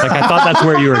 Like I thought that's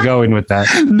where you were going with that.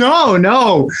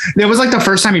 No. It was like the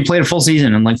first time he played a full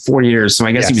season in like 4 years. So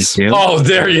I guess he was 2. Oh,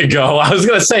 there you go. I was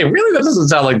gonna say, really, that doesn't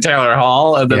sound like Taylor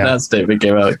Hall, and then that statement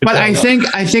came out. But I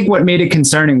think what made it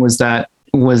concerning was that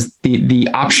was the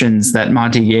options that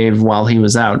Monty gave while he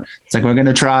was out. It's like, we're going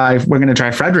to try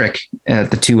Frederick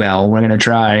at the 2L. We're going to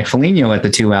try Foligno at the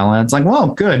 2L. And it's like, well,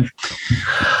 good.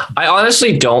 I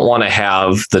honestly don't want to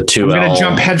have the 2L. I'm going to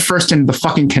jump headfirst into the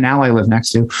fucking canal I live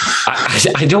next to.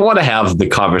 I don't want to have the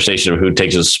conversation of who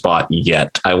takes his spot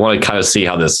yet. I want to kind of see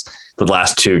how the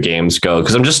last two games go,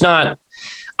 because I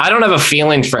don't have a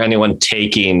feeling for anyone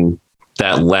taking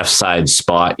that left side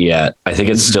spot yet. I think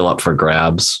it's still up for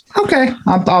grabs. Okay.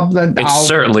 It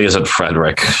certainly isn't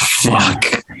Frederick. Fuck.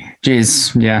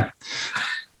 Jeez. Yeah.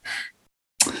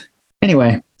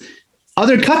 Anyway,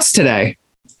 other cuts today.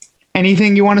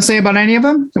 Anything you want to say about any of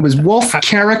them? It was Wolf,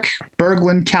 Carrick,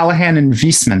 Berglund, Callahan, and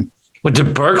Wiesman. What, did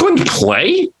Berglund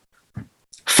play?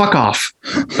 Fuck off.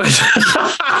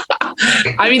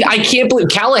 I mean, I can't believe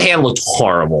Callahan looked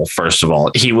horrible. First of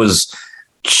all, he was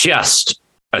just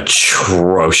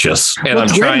atrocious. And I'm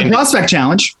trying prospect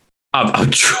challenge.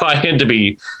 I'm trying to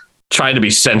be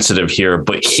sensitive here,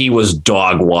 but he was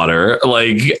dog water,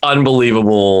 like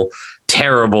unbelievable,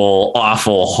 terrible,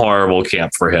 awful, horrible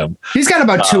camp for him. He's got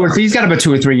about 2 or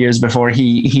 3 years before he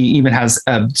even has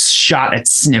a shot at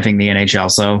sniffing the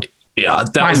NHL. So yeah,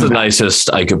 that was the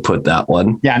nicest I could put that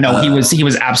one. Yeah, no, he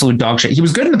was absolute dog shit. He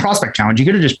was good in the prospect challenge. You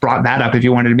could have just brought that up if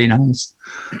you wanted to be nice.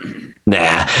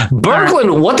 Nah,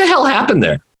 Berglund, what the hell happened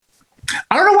there?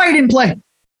 I don't know why he didn't play.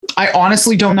 I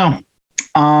honestly don't know.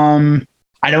 I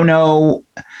don't know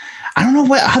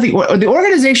how the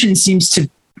organization seems to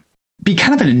be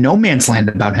kind of in a no man's land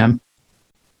about him.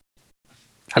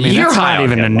 I mean, that's not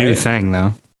even a new thing,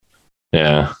 though.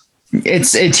 Yeah.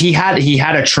 It's he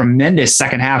had a tremendous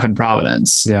second half in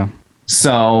Providence. Yeah.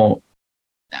 So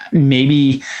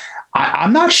maybe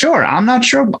I'm not sure. I'm not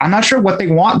sure what they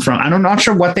want from. I'm not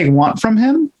sure what they want from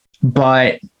him,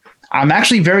 but I'm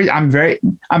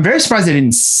very surprised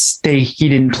he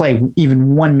didn't play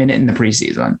even 1 minute in the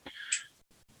preseason.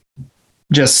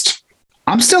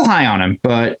 I'm still high on him,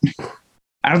 but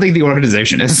I don't think the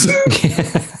organization is.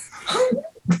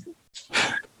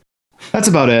 That's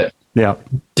about it. Yeah.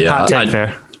 Yeah.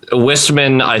 Fair.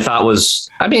 Wisman, I thought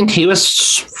he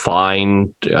was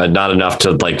fine. Not enough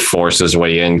to like force his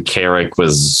way in. Carrick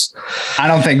was. I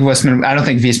don't think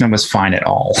Wiesman was fine at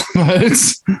all.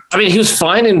 I mean, he was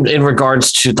fine in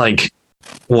regards to like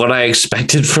what I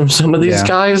expected from some of these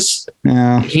guys.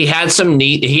 Yeah. He had some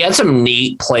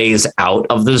neat plays out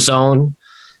of the zone.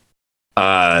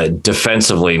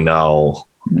 Defensively, no.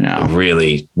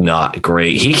 Really not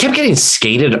great. He kept getting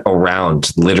skated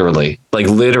around, literally. Like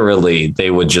literally,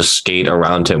 they would just skate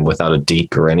around him without a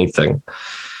deke or anything.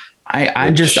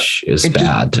 It just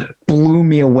blew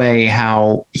me away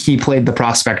how he played the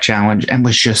prospect challenge and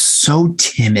was just so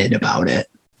timid about it.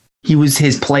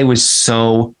 His play was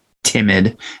so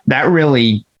timid. That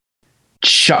really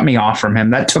shut me off from him.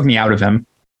 That took me out of him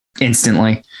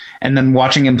instantly. And then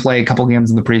watching him play a couple games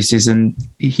in the preseason,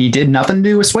 he did nothing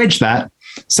to assuage that.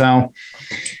 So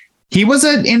he was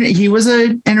an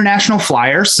international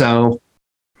flyer. So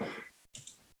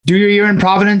do your year in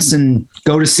Providence and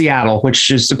go to Seattle, which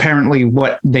is apparently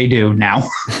what they do now.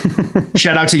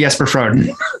 Shout out to Jesper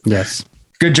Froden. Yes.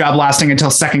 Good job lasting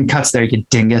until second cuts there, you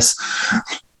dingus.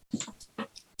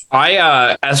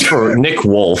 As for Nick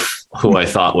Wolf, who I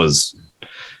thought was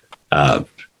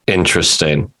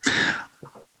interesting,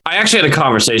 I actually had a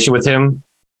conversation with him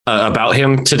about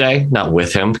him today. Not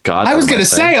with him. God, I was going to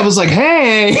say, I was like,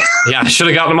 hey. Yeah, I should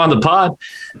have gotten him on the pod.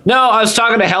 No, I was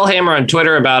talking to Hellhammer on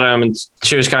Twitter about him, and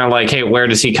she was kind of like, hey, where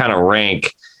does he kind of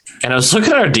rank? And I was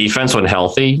looking at our defense when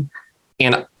healthy,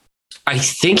 and I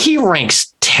think he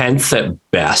ranks 10th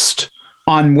at best.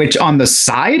 On the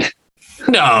side?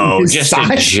 No, just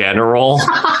in general.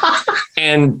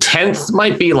 And 10th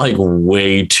might be like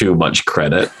way too much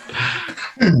credit.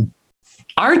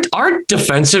 Our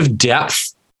defensive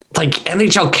depth, like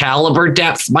NHL caliber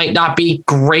depth, might not be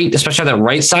great, especially on the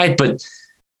right side, but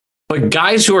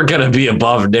guys who are going to be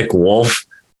above Nick Wolf,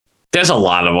 there's a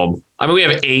lot of them. I mean, we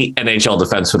have 8 NHL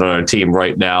defensemen on our team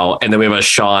right now, and then we have a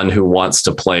Sean who wants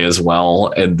to play as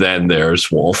well, and then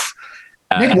there's Wolf.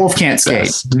 Nick Wolf can't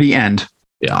skate. The end.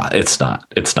 Yeah, it's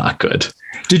not good.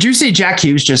 Did you see Jack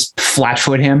Hughes just flat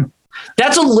foot him?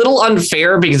 That's a little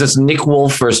unfair because it's Nick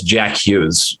Wolf versus Jack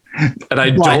Hughes, and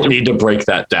I don't need to break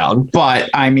that down. But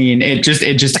I mean, it just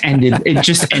ended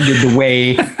the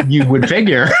way you would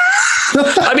figure.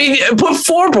 I mean, put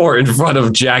Forbort in front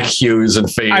of Jack Hughes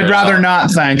and figure. I'd rather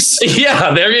not, thanks.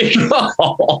 Yeah, there you go.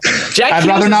 I'd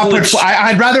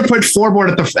rather put Forbort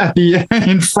at the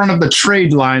in front of the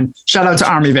trade line. Shout out to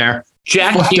Army Bear.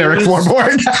 Jack Derek Hughes,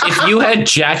 Warborn. if you had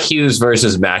Jack Hughes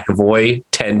versus McAvoy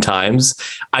 10 times,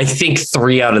 I think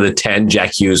 3 out of the 10,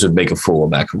 Jack Hughes would make a fool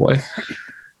of McAvoy.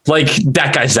 Like,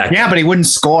 that guy's that Yeah, guy. but he wouldn't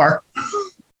score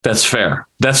That's fair.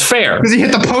 That's fair. because he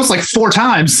hit the post like 4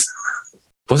 times.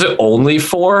 Was it only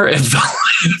 4? It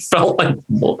felt like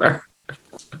more.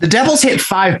 The Devils hit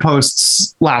 5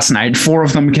 posts last night. 4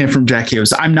 of them came from Jack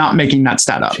Hughes. I'm not making that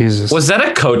stat up. Jesus. Was that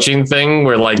a coaching thing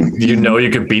where, like, you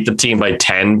could beat the team by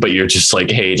 10, but you're just like,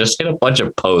 hey, just hit a bunch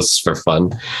of posts for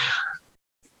fun?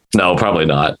 No, probably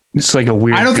not. It's like a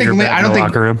weird. I don't think- beer I bag don't in the think-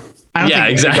 locker room. Yeah,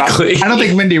 exactly. I don't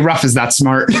think Lindy Ruff is that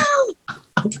smart.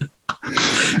 It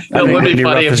would be Andy funny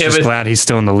Ruff if is him just and- glad he's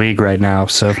still in the league right now.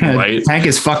 So Right. Tank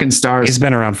is fucking stars. he's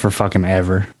been around for fucking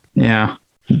ever. Yeah.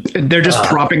 They're just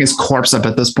propping his corpse up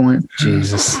at this point.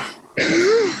 Jesus.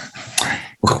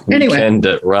 Anyway. Weekend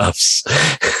at Ruffs.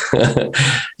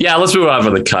 Yeah, let's move on for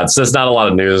the cuts. There's not a lot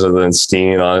of news other than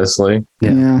Steen, honestly.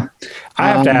 Yeah. I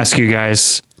have to ask you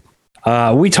guys.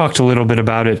 We talked a little bit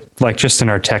about it, like just in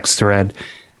our text thread.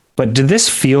 But did this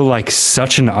feel like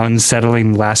such an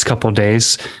unsettling last couple of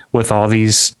days with all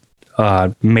these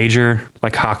major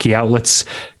like hockey outlets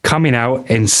coming out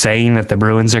and saying that the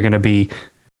Bruins are going to be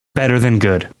better than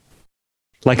good,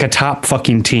 like a top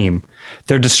fucking team?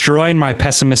 They're destroying my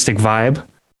pessimistic vibe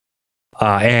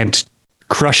and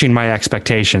crushing my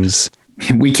expectations.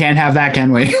 We can't have that,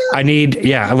 can we?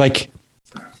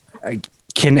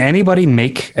 Can anybody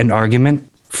make an argument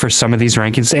for some of these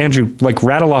rankings? Andrew, like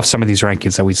rattle off some of these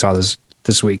rankings that we saw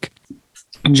this week.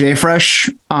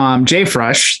 Jfresh,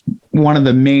 one of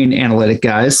the main analytic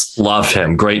guys, Love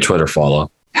him. Great Twitter follow.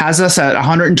 has us at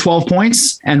 112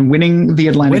 points and winning the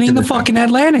Atlantic. Winning the division. fucking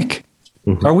Atlantic.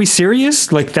 Are we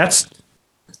serious? Like that's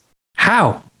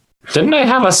how? Didn't I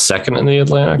have a second in the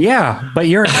Atlantic? Yeah, but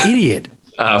you're an idiot.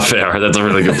 Fair. That's a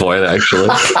really good point, actually.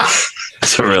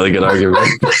 It's a really good argument.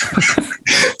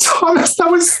 Thomas,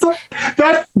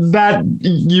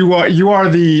 you are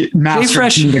the master.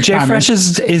 Jay Fresh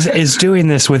is doing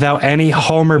this without any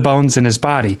Homer bones in his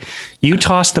body. You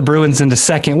toss the Bruins into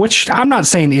second, which I'm not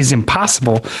saying is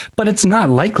impossible, but it's not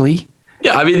likely.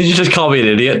 Yeah, I mean, did you just call me an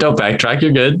idiot? Don't backtrack.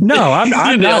 You're good. No, I'm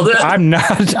nailed it.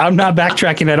 not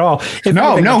backtracking at all. If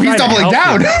No, anything, I'm he's trying to doubling help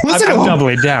down. you. Listen to I'm him.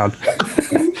 doubling down.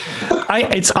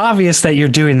 It's obvious that you're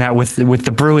doing that with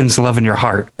the Bruins love in your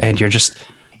heart, and you're just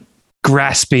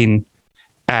grasping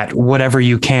at whatever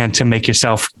you can to make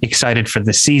yourself excited for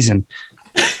the season.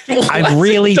 I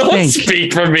really Don't think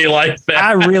speak for me like that.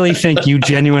 I really think you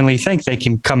genuinely think they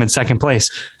can come in second place.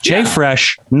 Jay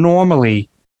Fresh normally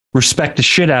respect the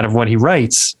shit out of what he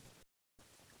writes.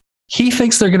 He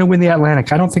thinks they're going to win the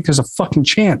Atlantic. I don't think there's a fucking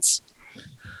chance.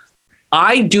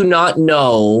 I do not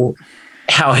know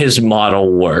how his model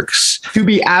works. To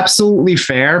be absolutely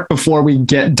fair, before we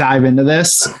dive into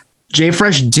this,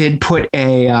 Jfresh did put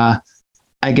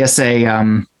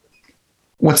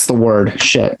what's the word?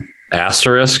 Shit.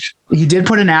 Asterisk. He did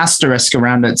put an asterisk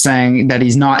around it saying that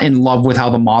he's not in love with what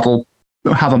the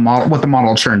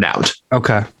model turned out.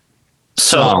 Okay.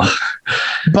 So,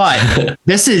 But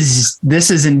this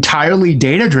is entirely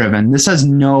data driven. This has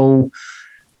no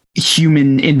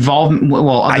human involvement.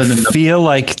 Well, other I than feel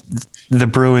like the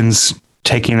Bruins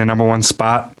taking the number 1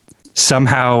 spot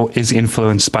somehow is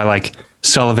influenced by like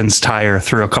Sullivan's Tire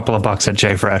threw a couple of bucks at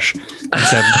Jay Fresh and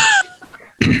said,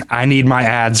 I need my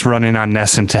ads running on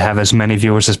Nesson to have as many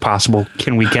viewers as possible.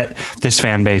 Can we get this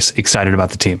fan base excited about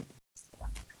the team?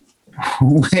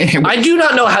 I do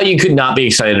not know how you could not be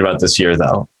excited about this year,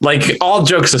 though. Like, all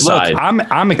jokes aside.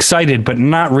 Look, I'm excited, but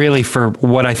not really for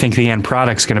what I think the end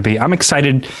product's going to be. I'm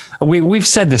excited. We've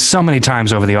said this so many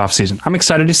times over the offseason. I'm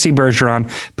excited to see Bergeron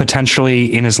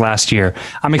potentially in his last year.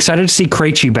 I'm excited to see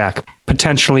Krejci back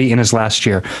potentially in his last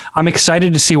year. I'm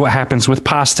excited to see what happens with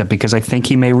Pasta because I think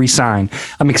he may resign.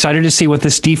 I'm excited to see what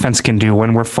this defense can do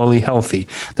when we're fully healthy.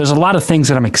 There's a lot of things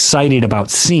that I'm excited about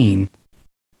seeing,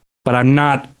 but I'm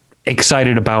not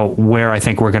excited about where I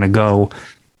think we're going to go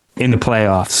in the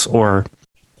playoffs or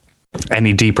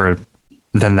any deeper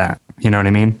than that. You know what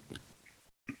I mean?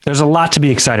 There's a lot to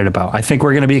be excited about. I think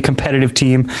we're going to be a competitive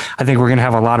team. I think we're going to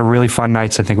have a lot of really fun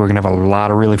nights. I think we're going to have a lot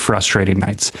of really frustrating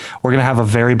nights. We're going to have a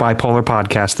very bipolar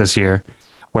podcast this year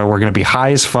where we're going to be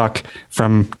high as fuck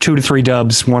from 2 to 3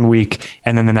 dubs one week.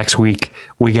 And then the next week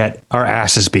we get our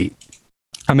asses beat.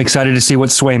 I'm excited to see what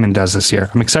Swayman does this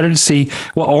year. I'm excited to see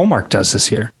what Olmark does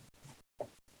this year.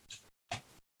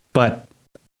 But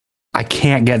I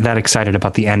can't get that excited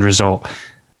about the end result.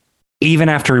 Even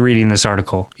after reading this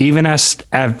article, even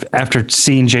after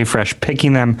seeing Jay Fresh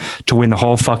picking them to win the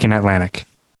whole fucking Atlantic,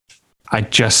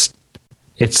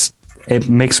 it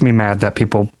makes me mad that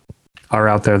people are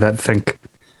out there that think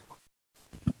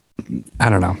I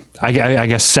don't know. I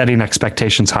guess setting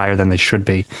expectations higher than they should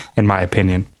be, in my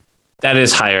opinion. That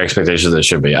is higher expectations than it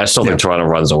should be. I still think Toronto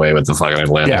runs away with the fucking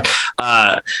Atlantic.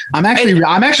 Yeah. I'm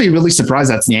actually really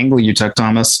surprised that's the angle you took,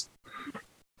 Thomas.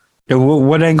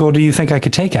 What angle do you think I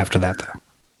could take after that, though?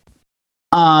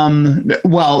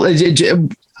 Well,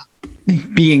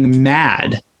 being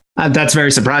mad. That's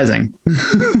very surprising.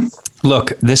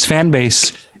 Look, this fan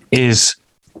base is.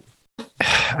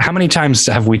 How many times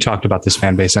have we talked about this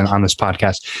fan base on this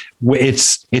podcast?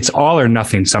 It's all or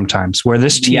nothing sometimes, where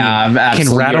this team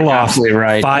can rattle off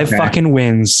five fucking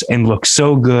wins and look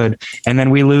so good, and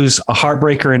then we lose a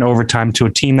heartbreaker in overtime to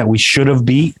a team that we should have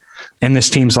beat. And this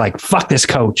team's like, fuck this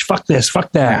coach, fuck this,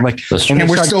 fuck that. Yeah. Like, and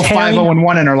we're still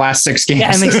 5-0-1 in our last 6 games.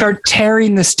 Yeah, and they start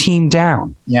tearing this team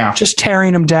down. Yeah, just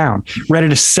tearing them down, ready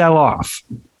to sell off.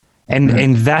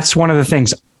 And that's one of the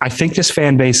things. I think this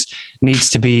fan base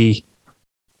needs to be.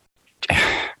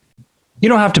 You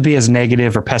don't have to be as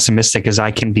negative or pessimistic as I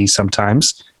can be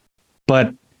sometimes,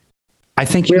 but I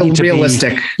think you need to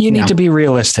realistic. You need to be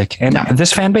realistic, and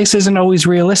this fan base isn't always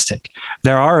realistic.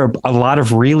 There are a lot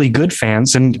of really good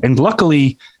fans, and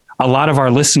luckily, a lot of our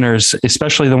listeners,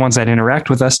 especially the ones that interact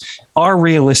with us, are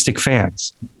realistic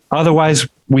fans. Otherwise,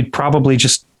 we'd probably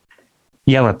just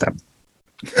yell at them.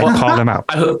 Or call them out.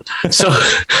 So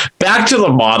back to the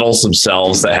models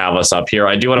themselves that have us up here.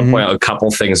 I do want to point out a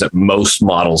couple things that most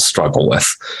models struggle with.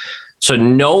 So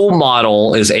no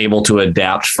model is able to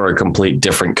adapt for a complete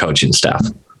different coaching staff.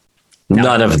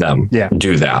 None of them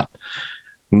do that.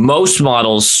 Most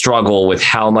models struggle with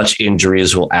how much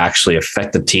injuries will actually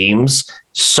affect the teams.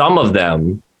 Some of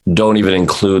them don't even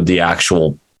include the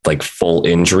actual like full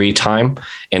injury time.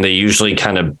 And they usually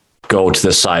kind of go to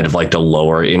the side of like the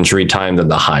lower injury time than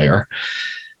the higher.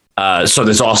 So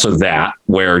there's also that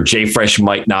where J-Fresh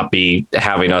might not be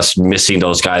having us missing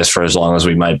those guys for as long as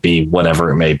we might be, whatever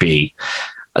it may be.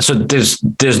 So there's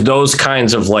those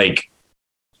kinds of like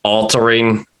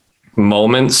altering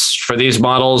moments for these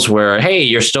models where, hey,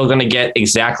 you're still going to get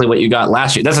exactly what you got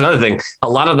last year. That's another thing. A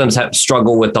lot of them have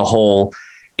struggled with the whole,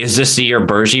 is this the year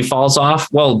Bergie falls off?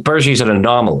 Well, Bergie's an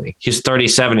anomaly. He's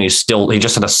 37. He just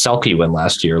had a Selke win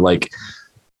last year. Like,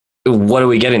 what are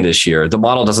we getting this year? The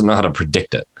model doesn't know how to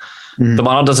predict it. The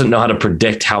model doesn't know how to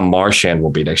predict how Marchand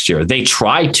will be next year. They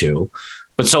try to,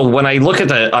 but so when I look at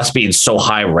us being so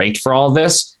high ranked for all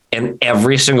this, and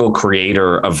every single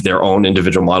creator of their own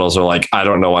individual models are like, I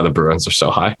don't know why the Bruins are so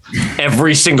high.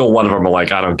 Every single one of them are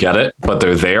like, I don't get it, but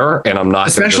they're there. And I'm not.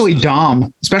 Especially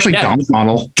Dom's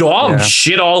model. Dom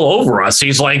shit all over us.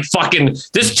 He's like, fucking,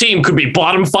 this team could be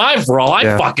bottom 5 for all I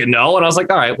fucking know. And I was like,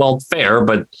 all right, well, fair.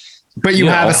 But you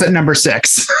have us at number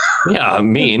 6. Yeah, I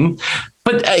mean,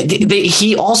 but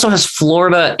he also has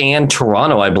Florida and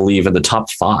Toronto, I believe, in the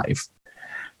top 5.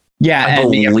 Yeah, I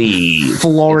believe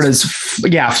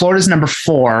Florida's number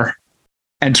 4,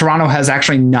 and Toronto has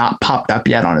actually not popped up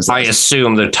yet on his list. I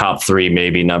assume the top 3,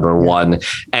 maybe number 1,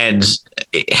 and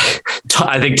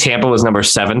I think Tampa was number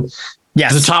 7.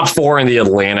 Yes, the top 4 in the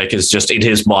Atlantic is just in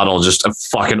his model, just a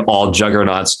fucking all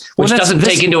juggernauts, which doesn't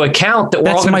take into account that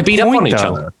we're all going to beat up on each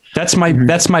other. That's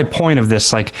my point of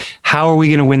this. Like, how are we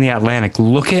going to win the Atlantic?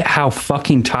 Look at how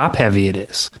fucking top heavy it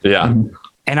is. Yeah.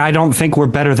 And I don't think we're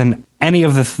better than any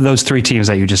of those 3 teams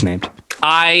that you just named.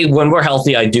 When we're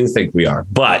healthy, I do think we are,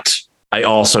 but I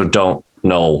also don't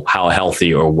know how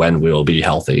healthy or when we will be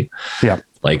healthy. Yeah.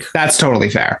 Like, that's totally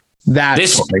fair.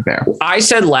 Totally fair. I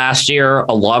said last year,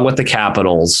 along with the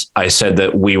Capitals, I said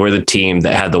that we were the team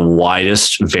that had the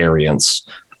widest variance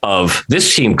of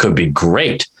this team could be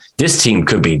great. This team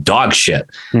could be dog shit.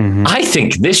 I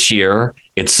think this year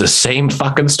it's the same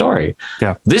fucking story.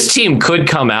 Yeah. This team could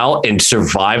come out and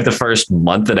survive the first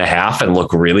month and a half and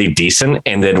look really decent.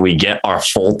 And then we get our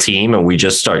full team and we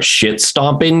just start shit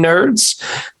stomping nerds.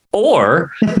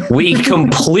 Or we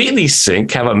completely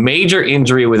sink, have a major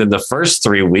injury within the first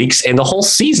 3 weeks, and the whole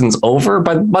season's over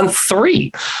by month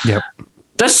 3. Yep.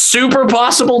 That's super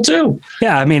possible too.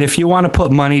 Yeah. I mean, if you want to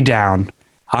put money down,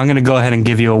 I'm going to go ahead and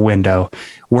give you a window.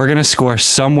 We're going to score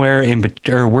somewhere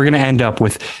we're going to end up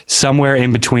with somewhere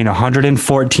in between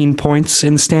 114 points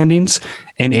in the standings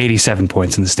and 87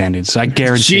 points in the standings. I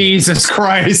guarantee. Jesus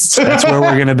Christ. That's where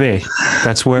we're going to be.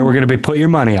 That's where we're going to be. Put your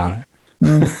money on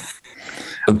it.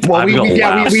 Well,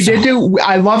 we did do.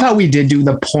 I love how we did do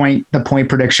the point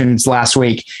predictions last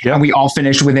week, and we all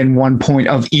finished within 1 point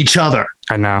of each other.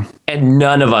 I know, and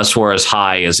none of us were as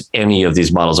high as any of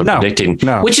these models are predicting.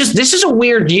 No. This is a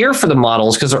weird year for the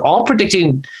models because they're all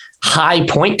predicting high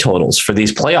point totals for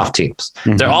these playoff teams.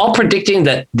 Mm-hmm. They're all predicting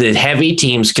that the heavy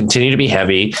teams continue to be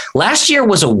heavy. Last year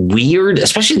was a weird,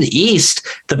 especially in the East.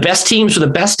 The best teams were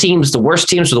the best teams, the worst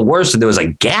teams were the worst, and there was a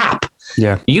gap.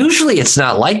 Yeah. Usually it's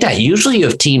not like that. Usually you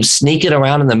have teams sneaking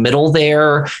around in the middle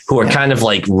there who are kind of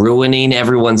like ruining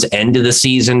everyone's end of the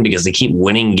season because they keep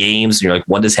winning games. And you're like,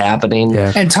 what is happening?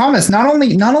 Yeah. And Thomas, not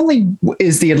only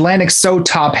is the Atlantic so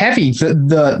top heavy,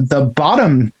 the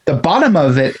bottom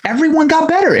of it, everyone got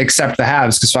better except the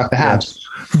Habs, because fuck the Habs.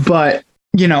 Yeah.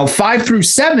 But 5 through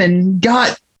 7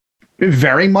 got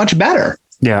very much better.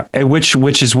 Yeah,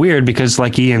 which is weird because,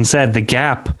 like Ian said, the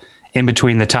gap in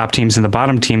between the top teams and the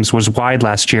bottom teams was wide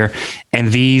last year. And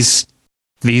these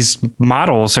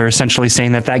models are essentially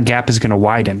saying that gap is going to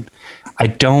widen. I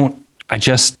don't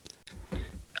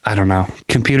know.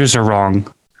 Computers are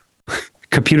wrong.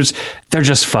 Computers, they're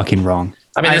just fucking wrong.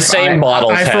 I mean, the same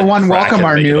models. I for one welcome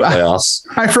our new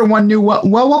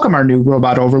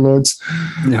robot overlords.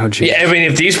 No, geez. Yeah, I mean,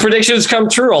 if these predictions come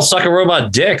true, I'll suck a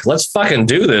robot dick. Let's fucking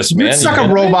do this, man. You'd suck a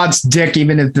robot's dick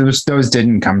even if those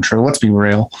didn't come true. Let's be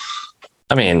real.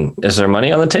 I mean, is there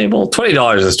money on the table?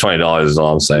 $20 is $20 is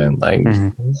all I'm saying. Like,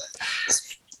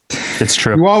 It's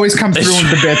true. You always come through with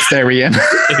the bits there, Ian.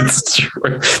 It's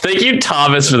true. Thank you,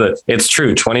 Thomas, for it's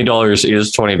true. $20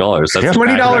 is $20. That's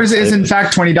 $20 is in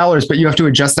fact $20, but you have to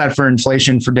adjust that for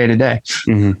inflation for day to day.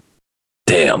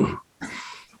 Damn.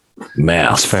 Math.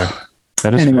 That's fair.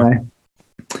 That is anyway.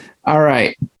 fair. All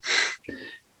right.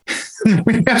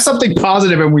 We have something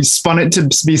positive and we spun it to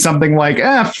be something like,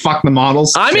 fuck the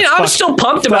models. I mean, I'm still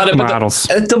pumped about it, but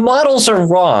the models are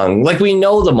wrong. Like, we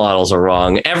know the models are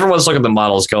wrong. Everyone's looking at the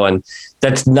models going,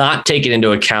 that's not taking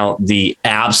into account the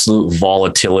absolute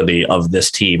volatility of this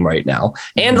team right now.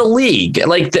 And the league,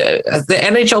 like the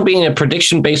NHL being a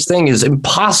prediction-based thing is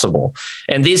impossible.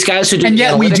 And these guys who do, and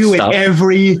yet we do it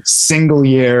every single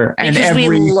year and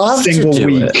every single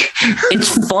week.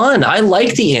 It's fun. I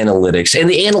like the analytics, and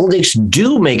the analytics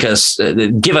do make us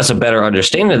give us a better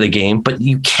understanding of the game, but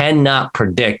you cannot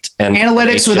predict. And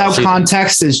analytics without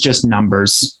context is just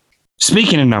numbers.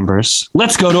 Speaking of numbers,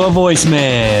 let's go to a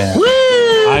voicemail. Woo!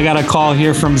 I got a call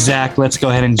here from Zach. Let's go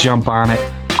ahead and jump on it.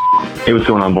 Hey, what's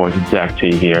going on, boys? It's Zach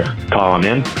T here, calling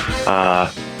in.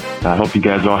 I hope you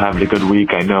guys all having a good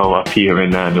week. I know up here in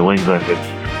New England,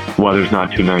 weather's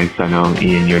not too nice. I know,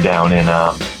 Ian, you're down in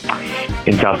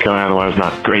South Carolina. The weather's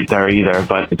not great there either,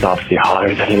 but it's obviously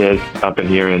hotter than it is up in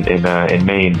here in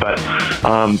Maine. But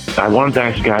I wanted to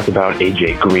ask you guys about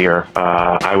AJ Greer.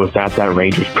 I was at that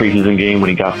Rangers preseason game when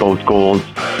he got both goals,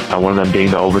 one of them being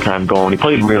the overtime goal, and he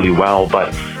played really well, but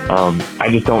I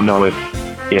just don't know if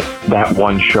that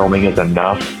one showing is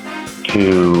enough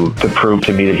to prove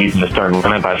to me that he's in the starting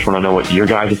lineup. I just want to know what your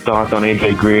guys' thoughts on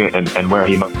AJ Greer and where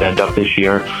he must end up this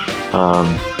year.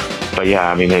 But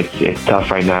yeah, I mean, it's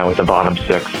tough right now with the bottom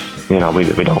six. We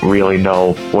don't really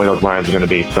know where those lines are going to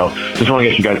be. So just want to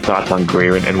get you guys' thoughts on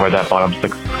Greer and where that bottom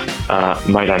six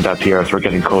might end up here as we're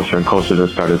getting closer and closer to the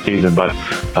start of the season. But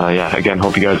yeah, again,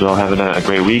 hope you guys are all having a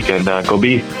great week, and go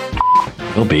Bees.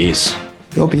 Go Bees.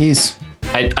 Go Bees.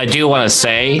 I do want to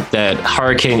say that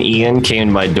Hurricane Ian came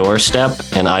to my doorstep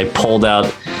and I pulled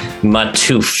out my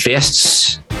 2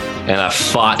 fists and I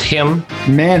fought him.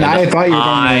 Man, I thought you were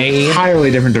going in an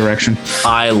entirely different direction.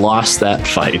 I lost that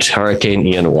fight. Hurricane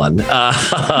Ian won.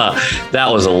 That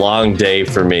was a long day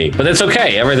for me, but it's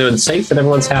okay. Everyone's safe and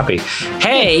everyone's happy.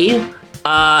 Hey,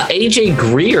 AJ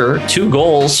Greer, 2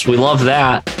 goals. We love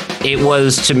that. It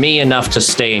was, to me, enough to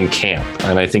stay in camp.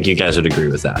 And I think you guys would agree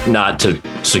with that. Not to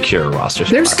secure a roster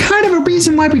spot. There's kind of a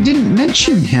reason why we didn't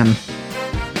mention him.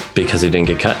 Because he didn't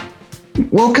get cut.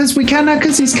 Well, because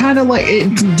he's kind of like,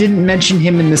 it didn't mention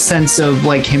him in the sense of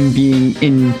like him being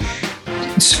in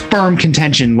firm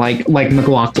contention, like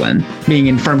McLaughlin being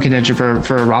in firm contention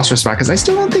for a roster spot. Because I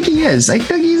still don't think he is. I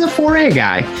think he's a 4A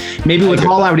guy. Maybe with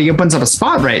Hall out, he opens up a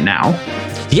spot right now.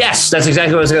 Yes, that's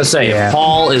exactly what I was going to say. Yeah. If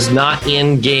Paul is not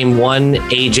in game 1,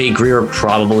 AJ Greer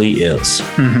probably is.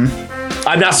 Mm-hmm.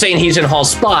 I'm not saying he's in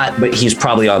Hall's spot, but he's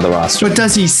probably on the roster. But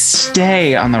does he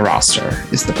stay on the roster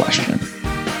is the question.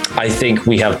 I think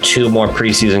we have 2 more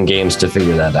preseason games to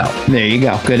figure that out. There you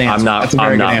go. Good answer.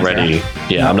 I'm not ready.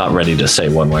 Yeah, I'm not ready to say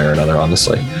one way or another,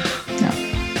 honestly. Yeah.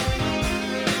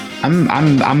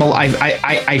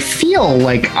 I feel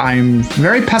like I'm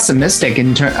very pessimistic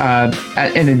in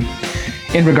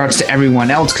regards to everyone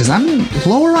else because I'm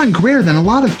lower on Greer than a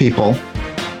lot of people.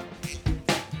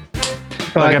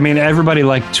 But, I mean, everybody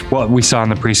liked what we saw in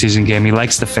the preseason game. He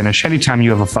likes the finish. Anytime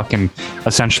you have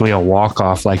essentially a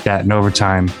walk-off like that in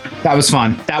overtime. That was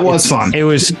fun. That was fun. It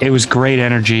was great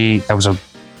energy. That was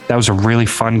a really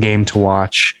fun game to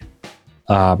watch.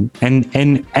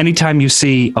 And anytime you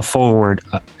see a forward,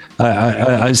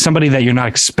 somebody that you're not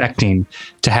expecting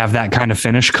to have that kind of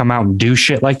finish come out and do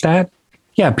shit like that,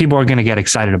 yeah, people are going to get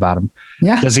excited about him.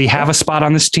 Yeah. Does he have a spot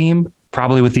on this team?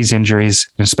 Probably with these injuries,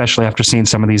 especially after seeing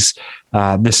some of these,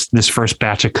 this first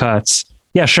batch of cuts.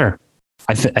 Yeah, sure.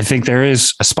 I think there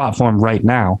is a spot for him right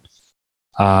now.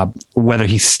 Whether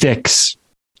he sticks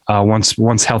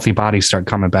once healthy bodies start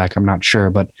coming back, I'm not sure,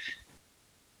 but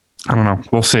I don't know.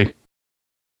 We'll see.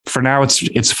 For now,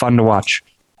 it's fun to watch.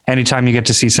 Anytime you get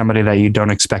to see somebody that you don't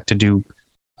expect to do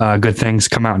good things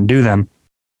come out and do them,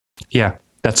 yeah,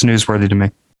 that's newsworthy to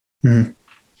me.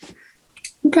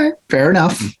 Mm-hmm. Okay, fair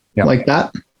enough. Yep. Like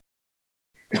that.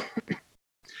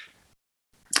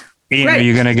 Ian, are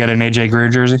you going to get an AJ Greer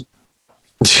jersey?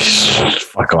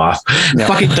 Fuck off. Yeah.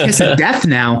 Fucking kiss of death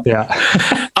now. Yeah.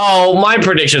 Oh, my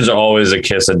predictions are always a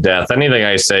kiss of death. Anything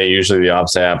I say, usually the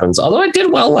opposite happens. Although I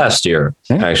did well last year,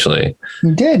 actually.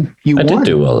 You did. I won. did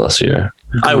do well last year.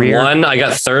 Greer. I won. I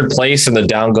got third place in the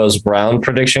Down Goes Brown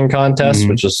prediction contest,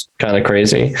 which is kind of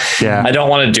crazy. Yeah. I don't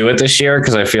want to do it this year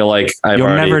because I feel like You'll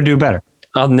never do better.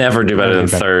 I'll never do better than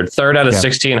third. Third out of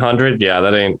 1,600. Yeah,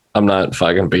 I'm not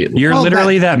fucking beating. You're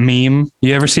literally that meme.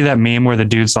 You ever see that meme where the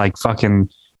dude's like fucking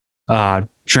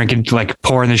drinking, like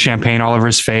pouring the champagne all over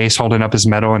his face, holding up his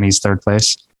medal, and he's third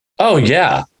place? Oh,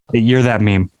 yeah. You're that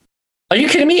meme. Are you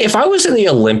kidding me? If I was in the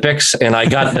Olympics and I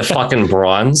got the fucking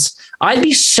bronze, I'd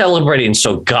be celebrating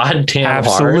so goddamn hard.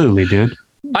 Absolutely, dude.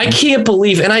 I can't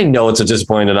believe, and I know it's a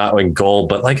disappointment to not win gold,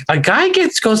 but like a guy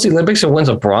goes to the Olympics and wins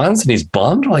a bronze and he's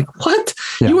bummed. Like, what?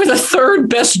 Yeah. You were the third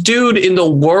best dude in the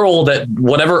world at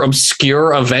whatever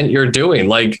obscure event you're doing.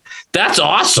 Like, that's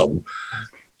awesome.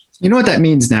 You know what that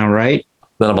means now, right?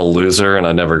 Then I'm a loser and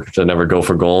I never go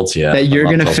for golds. Yeah. That you're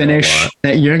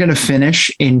gonna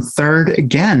finish in third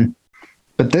again.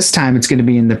 But this time it's gonna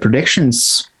be in the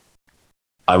predictions.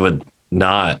 I would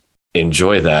not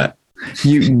enjoy that.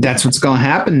 That's what's gonna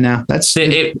happen now. That's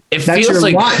it that's feels your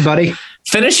like lot, buddy.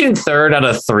 Finishing third out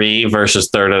of 3 versus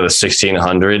third out of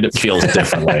 1,600 feels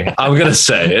differently. I'm gonna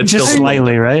say it Just feels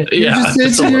slightly, right? Yeah. I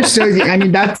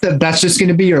mean, that's just going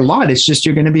to be your lot. It's just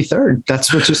you're going to be third.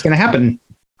 That's what's just going to happen.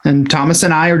 And Thomas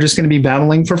and I are just going to be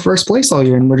battling for first place all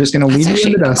year, and we're just going to leave you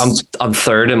in the dust. I'm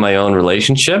third in my own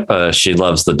relationship. She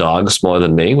loves the dogs more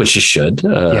than me, which she should.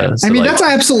 I mean, that's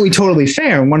absolutely totally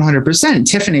fair, 100%.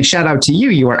 Tiffany, shout out to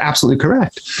you. You are absolutely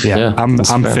correct. Yeah, I'm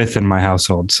fifth in my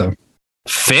household, so.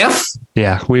 Fifth?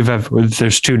 Yeah,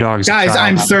 there's 2 dogs. Guys,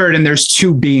 I'm third, and there's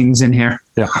 2 beings in here.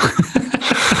 Yeah.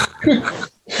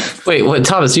 Wait, what,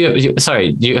 Thomas?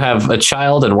 You have a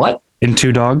child and what? And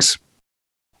 2 dogs.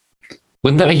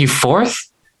 Wouldn't that make you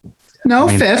fourth? No,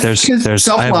 fifth. There's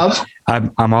self-love.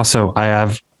 I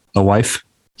have a wife.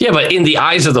 Yeah, but in the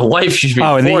eyes of the wife, you should be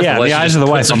fourth. The eyes of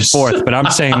the wife, I'm fourth. But I'm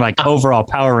saying like overall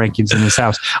power rankings in this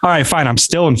house. All right, fine. I'm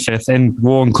still in fifth, and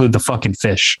we'll include the fucking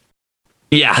fish.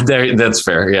 Yeah, that's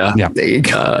fair. Yeah. There you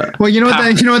go. Well, you know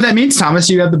what that means, Thomas.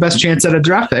 You have the best chance at a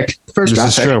draft pick. First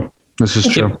draft pick. This is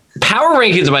true. Power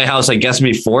rankings in my house, I guess,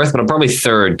 would be fourth, but I'm probably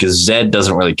third because Zed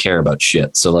doesn't really care about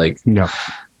shit. So like, no.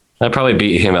 I'd probably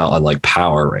beat him out on like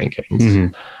power rankings.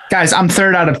 Mm-hmm. Guys, I'm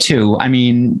third out of 2. I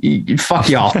mean, fuck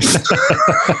y'all.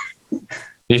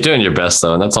 You're doing your best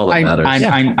though, and that's all that matters.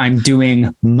 I'm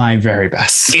doing my very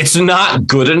best. It's not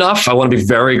good enough. I want to be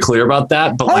very clear about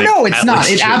that. But no, it's not.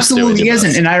 It absolutely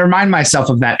isn't. And I remind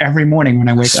myself of that every morning when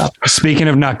I wake up. Speaking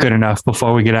of not good enough,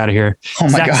 before we get out of here,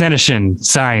 Zach Senyshyn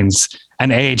signs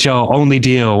an AHL only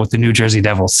deal with the New Jersey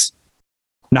Devils.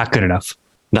 Not good enough.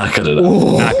 Not good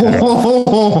enough.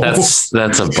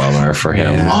 That's a bummer for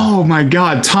him. Yeah. Oh my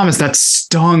God, Thomas, that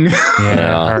stung.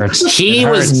 Yeah, he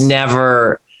was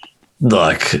never.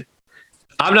 Look,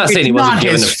 I'm not saying he wasn't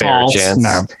given a fair chance.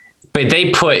 No. But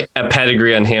they put a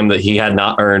pedigree on him that he had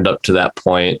not earned up to that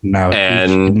point. No,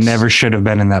 and he never should have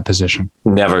been in that position.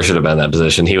 Never should have been in that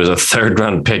position. He was a 3rd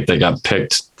round pick that got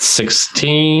picked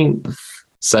 16th,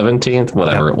 17th,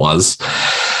 whatever it was.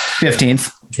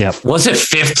 15th. Yep. Was it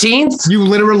 15th? You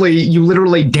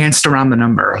literally danced around the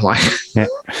number. Like,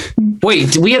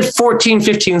 wait, we had 14,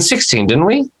 15, 16, didn't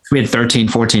we? We had 13,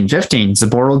 14, 15.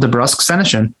 Zaboral, DeBrusk,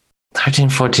 Senyshyn. 13,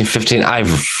 14, 15.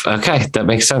 Okay, that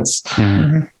makes sense.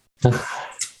 Mm-hmm.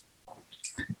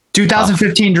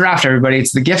 2015 draft, everybody.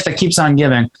 It's the gift that keeps on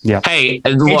giving. Yeah. Hey,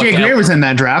 AJ Greer was in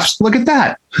that draft. Look at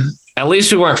that. At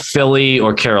least we weren't Philly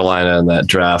or Carolina in that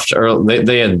draft. Or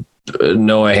they had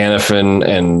Noah Hannafin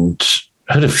and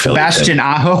who did Philly? Sebastian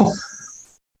Aho.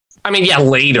 I mean, yeah,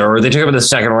 later. They took him in the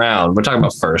 2nd round. We're talking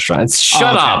about first round.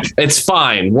 Shut up. It's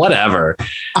fine. Whatever.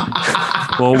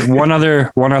 Well, one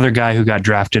other guy who got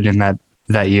drafted in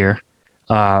that year,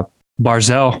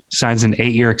 Barzell signs an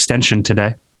 8-year extension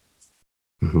today.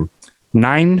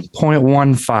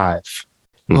 9.15.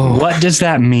 What does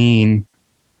that mean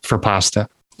for Pasta?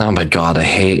 Oh my God, I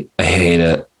hate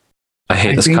it. I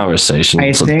hate this conversation.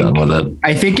 I'm so done with it.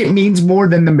 I think it means more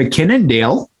than the McKinnon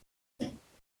deal,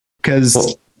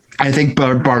 because I think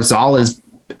Barzal is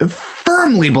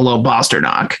firmly below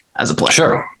Pasternak as a player.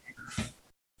 Sure.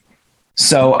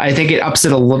 So I think it ups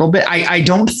it a little bit. I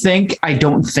don't think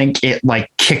it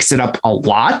like kicks it up a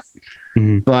lot,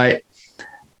 but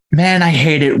man, I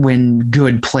hate it when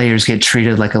good players get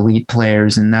treated like elite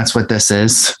players, and that's what this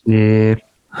is. Yeah.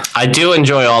 I do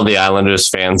enjoy all the Islanders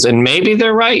fans, and maybe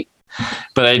they're right,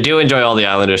 but I do enjoy all the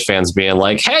Islanders fans being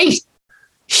like, hey,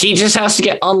 he just has to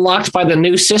get unlocked by the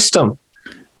new system.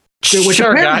 Which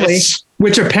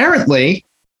apparently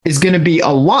is going to be a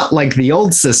lot like the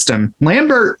old system.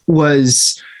 Lambert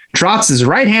was Trotz's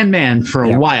right-hand man for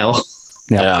a while.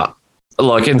 Yeah.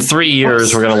 Look, in 3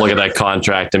 years, we're going to look at that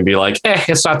contract and be like,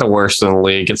 it's not the worst in the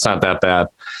league. It's not that bad.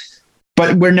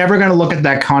 But we're never going to look at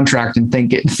that contract and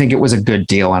think it was a good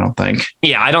deal. I don't think.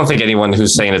 Yeah, I don't think anyone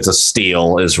who's saying it's a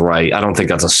steal is right. I don't think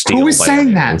that's a steal. Who is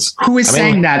saying that? Who is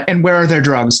saying that? And where are their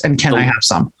drugs? And can I have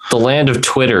some? The land of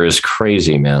Twitter is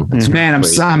crazy, man. I'm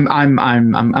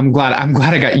glad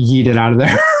I got yeeted out of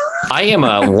there. I am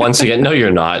once again. No,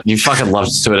 you're not. You fucking love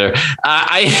Twitter.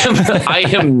 I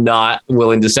am not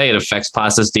willing to say it affects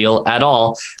Pasta's deal at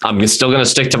all. I'm still going to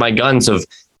stick to my guns of.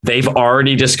 They've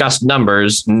already discussed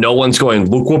numbers. No one's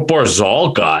going, look what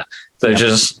Barzal got.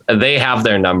 They have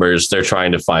their numbers. They're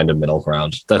trying to find a middle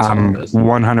ground. That's I'm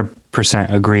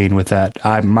 100% agreeing with that.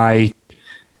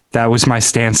 That was my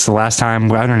stance the last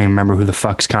time. I don't even remember who the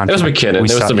fuck's contract. It was McKinnon. It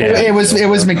was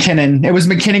McKinnon. It was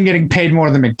McKinnon getting paid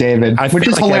more than McDavid, which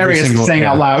is like hilarious saying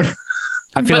out loud.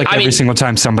 I feel like every single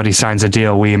time somebody signs a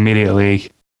deal, we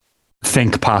immediately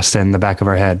think Pasta in the back of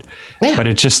our head. Yeah. But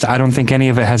I don't think any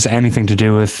of it has anything to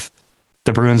do with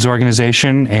the Bruins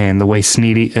organization and the way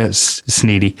Sweeney. That's his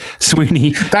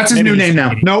new name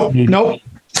now. Nope.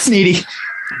 Sneedy.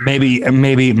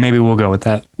 Maybe we'll go with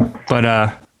that. But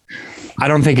I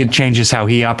don't think it changes how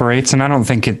he operates, and I don't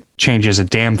think it changes a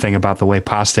damn thing about the way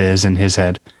Pasta is in his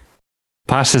head.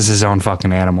 Pasta's his own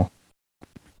fucking animal.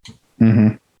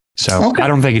 Mm-hmm. So I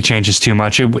don't think it changes too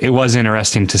much. It was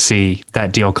interesting to see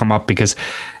that deal come up because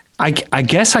I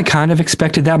guess I kind of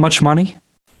expected that much money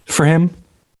for him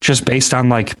just based on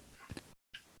like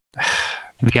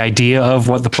the idea of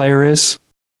what the player is.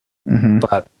 Mm-hmm.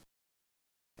 But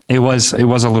it was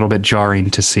a little bit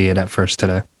jarring to see it at first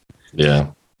today. Yeah.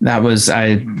 That was,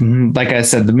 like I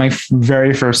said, my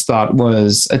very first thought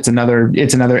was it's another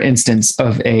instance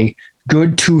of a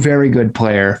good to very good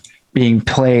player being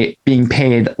paid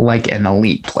like an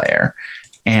elite player.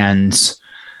 And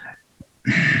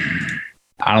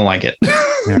I don't like it.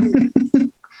 Yeah.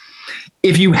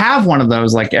 If you have one of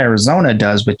those like Arizona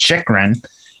does with Chychrun,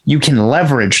 you can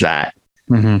leverage that.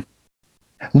 Mm-hmm.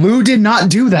 Lou did not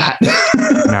do that.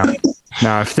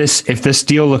 No. If this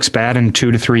deal looks bad in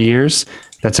 2 to 3 years,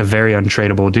 that's a very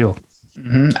untradeable deal.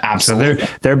 Mm-hmm, absolutely.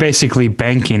 So they're basically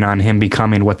banking on him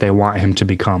becoming what they want him to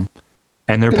become,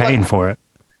 and they're paying for it.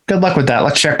 Good luck with that.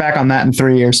 Let's check back on that in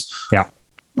 3 years. Yeah.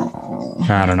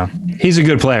 I don't know. He's a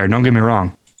good player. Don't get me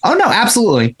wrong. Oh no,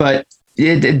 absolutely. But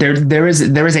there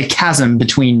is a chasm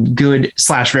between good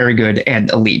 / very good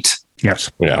and elite. Yes.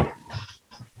 Yeah.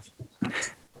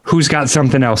 Who's got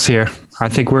something else here? I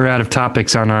think we're out of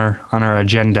topics on our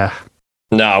agenda.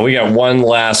 No, we got one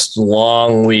last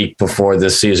long week before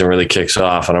this season really kicks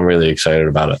off, and I'm really excited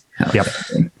about it. Yep.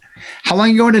 How long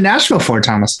are you going to Nashville for,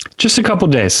 Thomas? Just a couple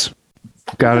days.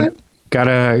 Got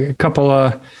a couple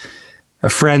of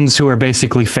friends who are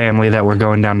basically family that we're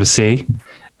going down to see.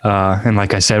 And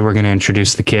like I said, we're going to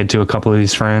introduce the kid to a couple of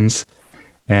these friends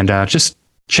and just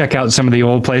check out some of the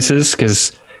old places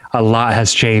because a lot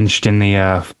has changed in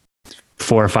the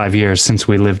 4 or 5 years since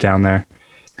we lived down there.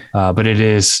 But it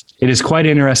is quite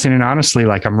interesting. And honestly,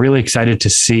 like I'm really excited to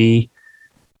see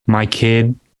my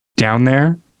kid down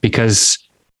there because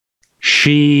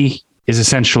she is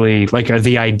essentially like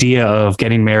the idea of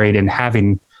getting married and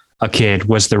having a kid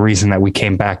was the reason that we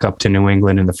came back up to New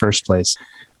England in the first place.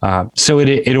 So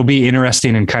it'll be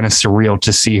interesting and kind of surreal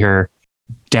to see her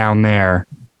down there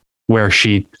where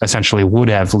she essentially would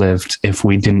have lived if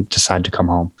we didn't decide to come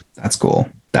home. That's cool.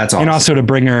 That's awesome. And also to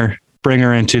bring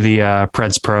her into the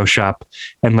Preds Pro shop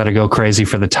and let her go crazy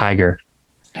for the tiger,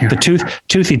 the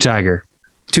toothy tiger.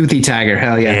 Toothy tiger.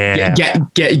 Hell yeah.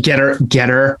 Get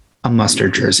her a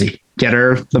mustard jersey. Get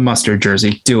her the mustard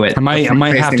jersey. Do it. I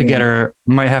might have to get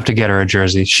her a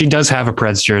jersey. She does have a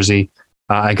Preds jersey.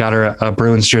 I got her a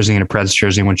Bruins jersey and a Preds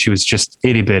jersey when she was just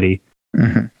itty bitty.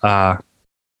 I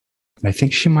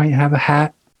think she might have a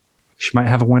hat. She might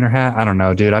have a winter hat. I don't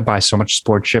know, dude. I buy so much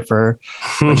sports shit for her.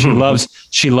 But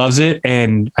she loves it.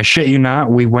 And I shit you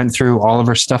not, we went through all of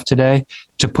her stuff today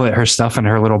to put her stuff in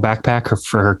her little backpack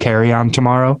for her carry-on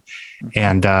tomorrow.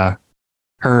 And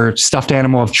her stuffed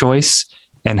animal of choice,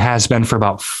 and has been for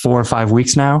about 4 or 5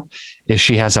 weeks now, is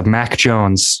she has a Mac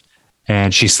Jones,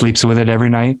 and she sleeps with it every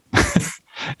night.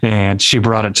 And she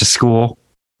brought it to school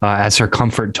as her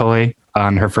comfort toy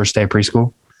on her first day of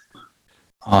preschool.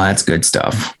 Oh, that's good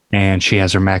stuff. And she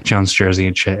has her Mac Jones jersey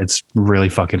and shit. It's really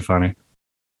fucking funny.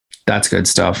 That's good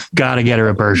stuff. Gotta get her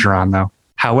a Bergeron though.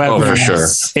 However, for sure.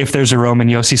 If there's a Roman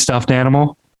Yossi stuffed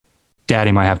animal,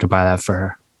 Daddy might have to buy that for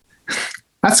her.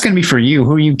 That's going to be for you.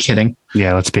 Who are you kidding?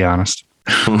 Yeah, let's be honest.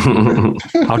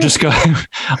 I'll just go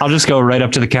right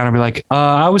up to the counter and be like,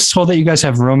 I was told that you guys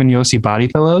have Roman Yossi body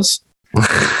pillows.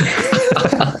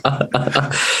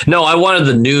 No, I wanted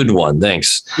the nude one.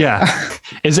 Thanks. Yeah.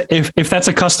 If that's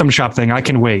a custom shop thing, I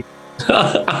can wait.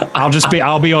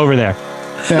 I'll be over there.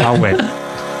 I'll wait.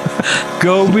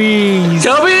 Go Bees.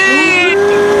 Go Bees!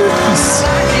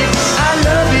 I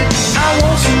love it. I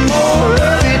want some more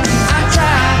of it. I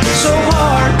try so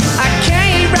hard. I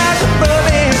can't rise above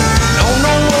it. Don't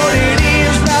know what it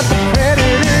is about the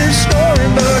Predator story,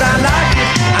 but I like it.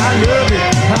 I love it.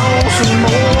 I want some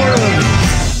more of it.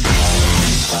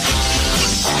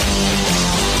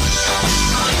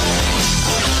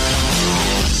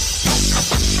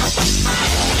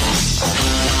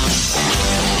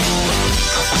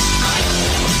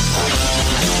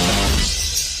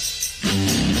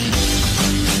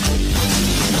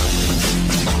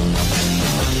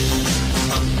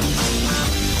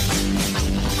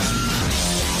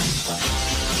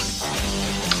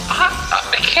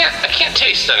 I can't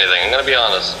taste anything. I'm gonna be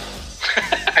honest.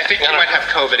 I think you might have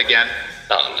COVID again.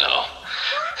 Oh no.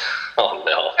 Oh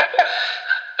no.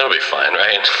 It'll be fine,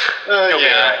 right?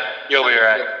 Yeah. You'll be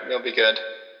right. You'll be good.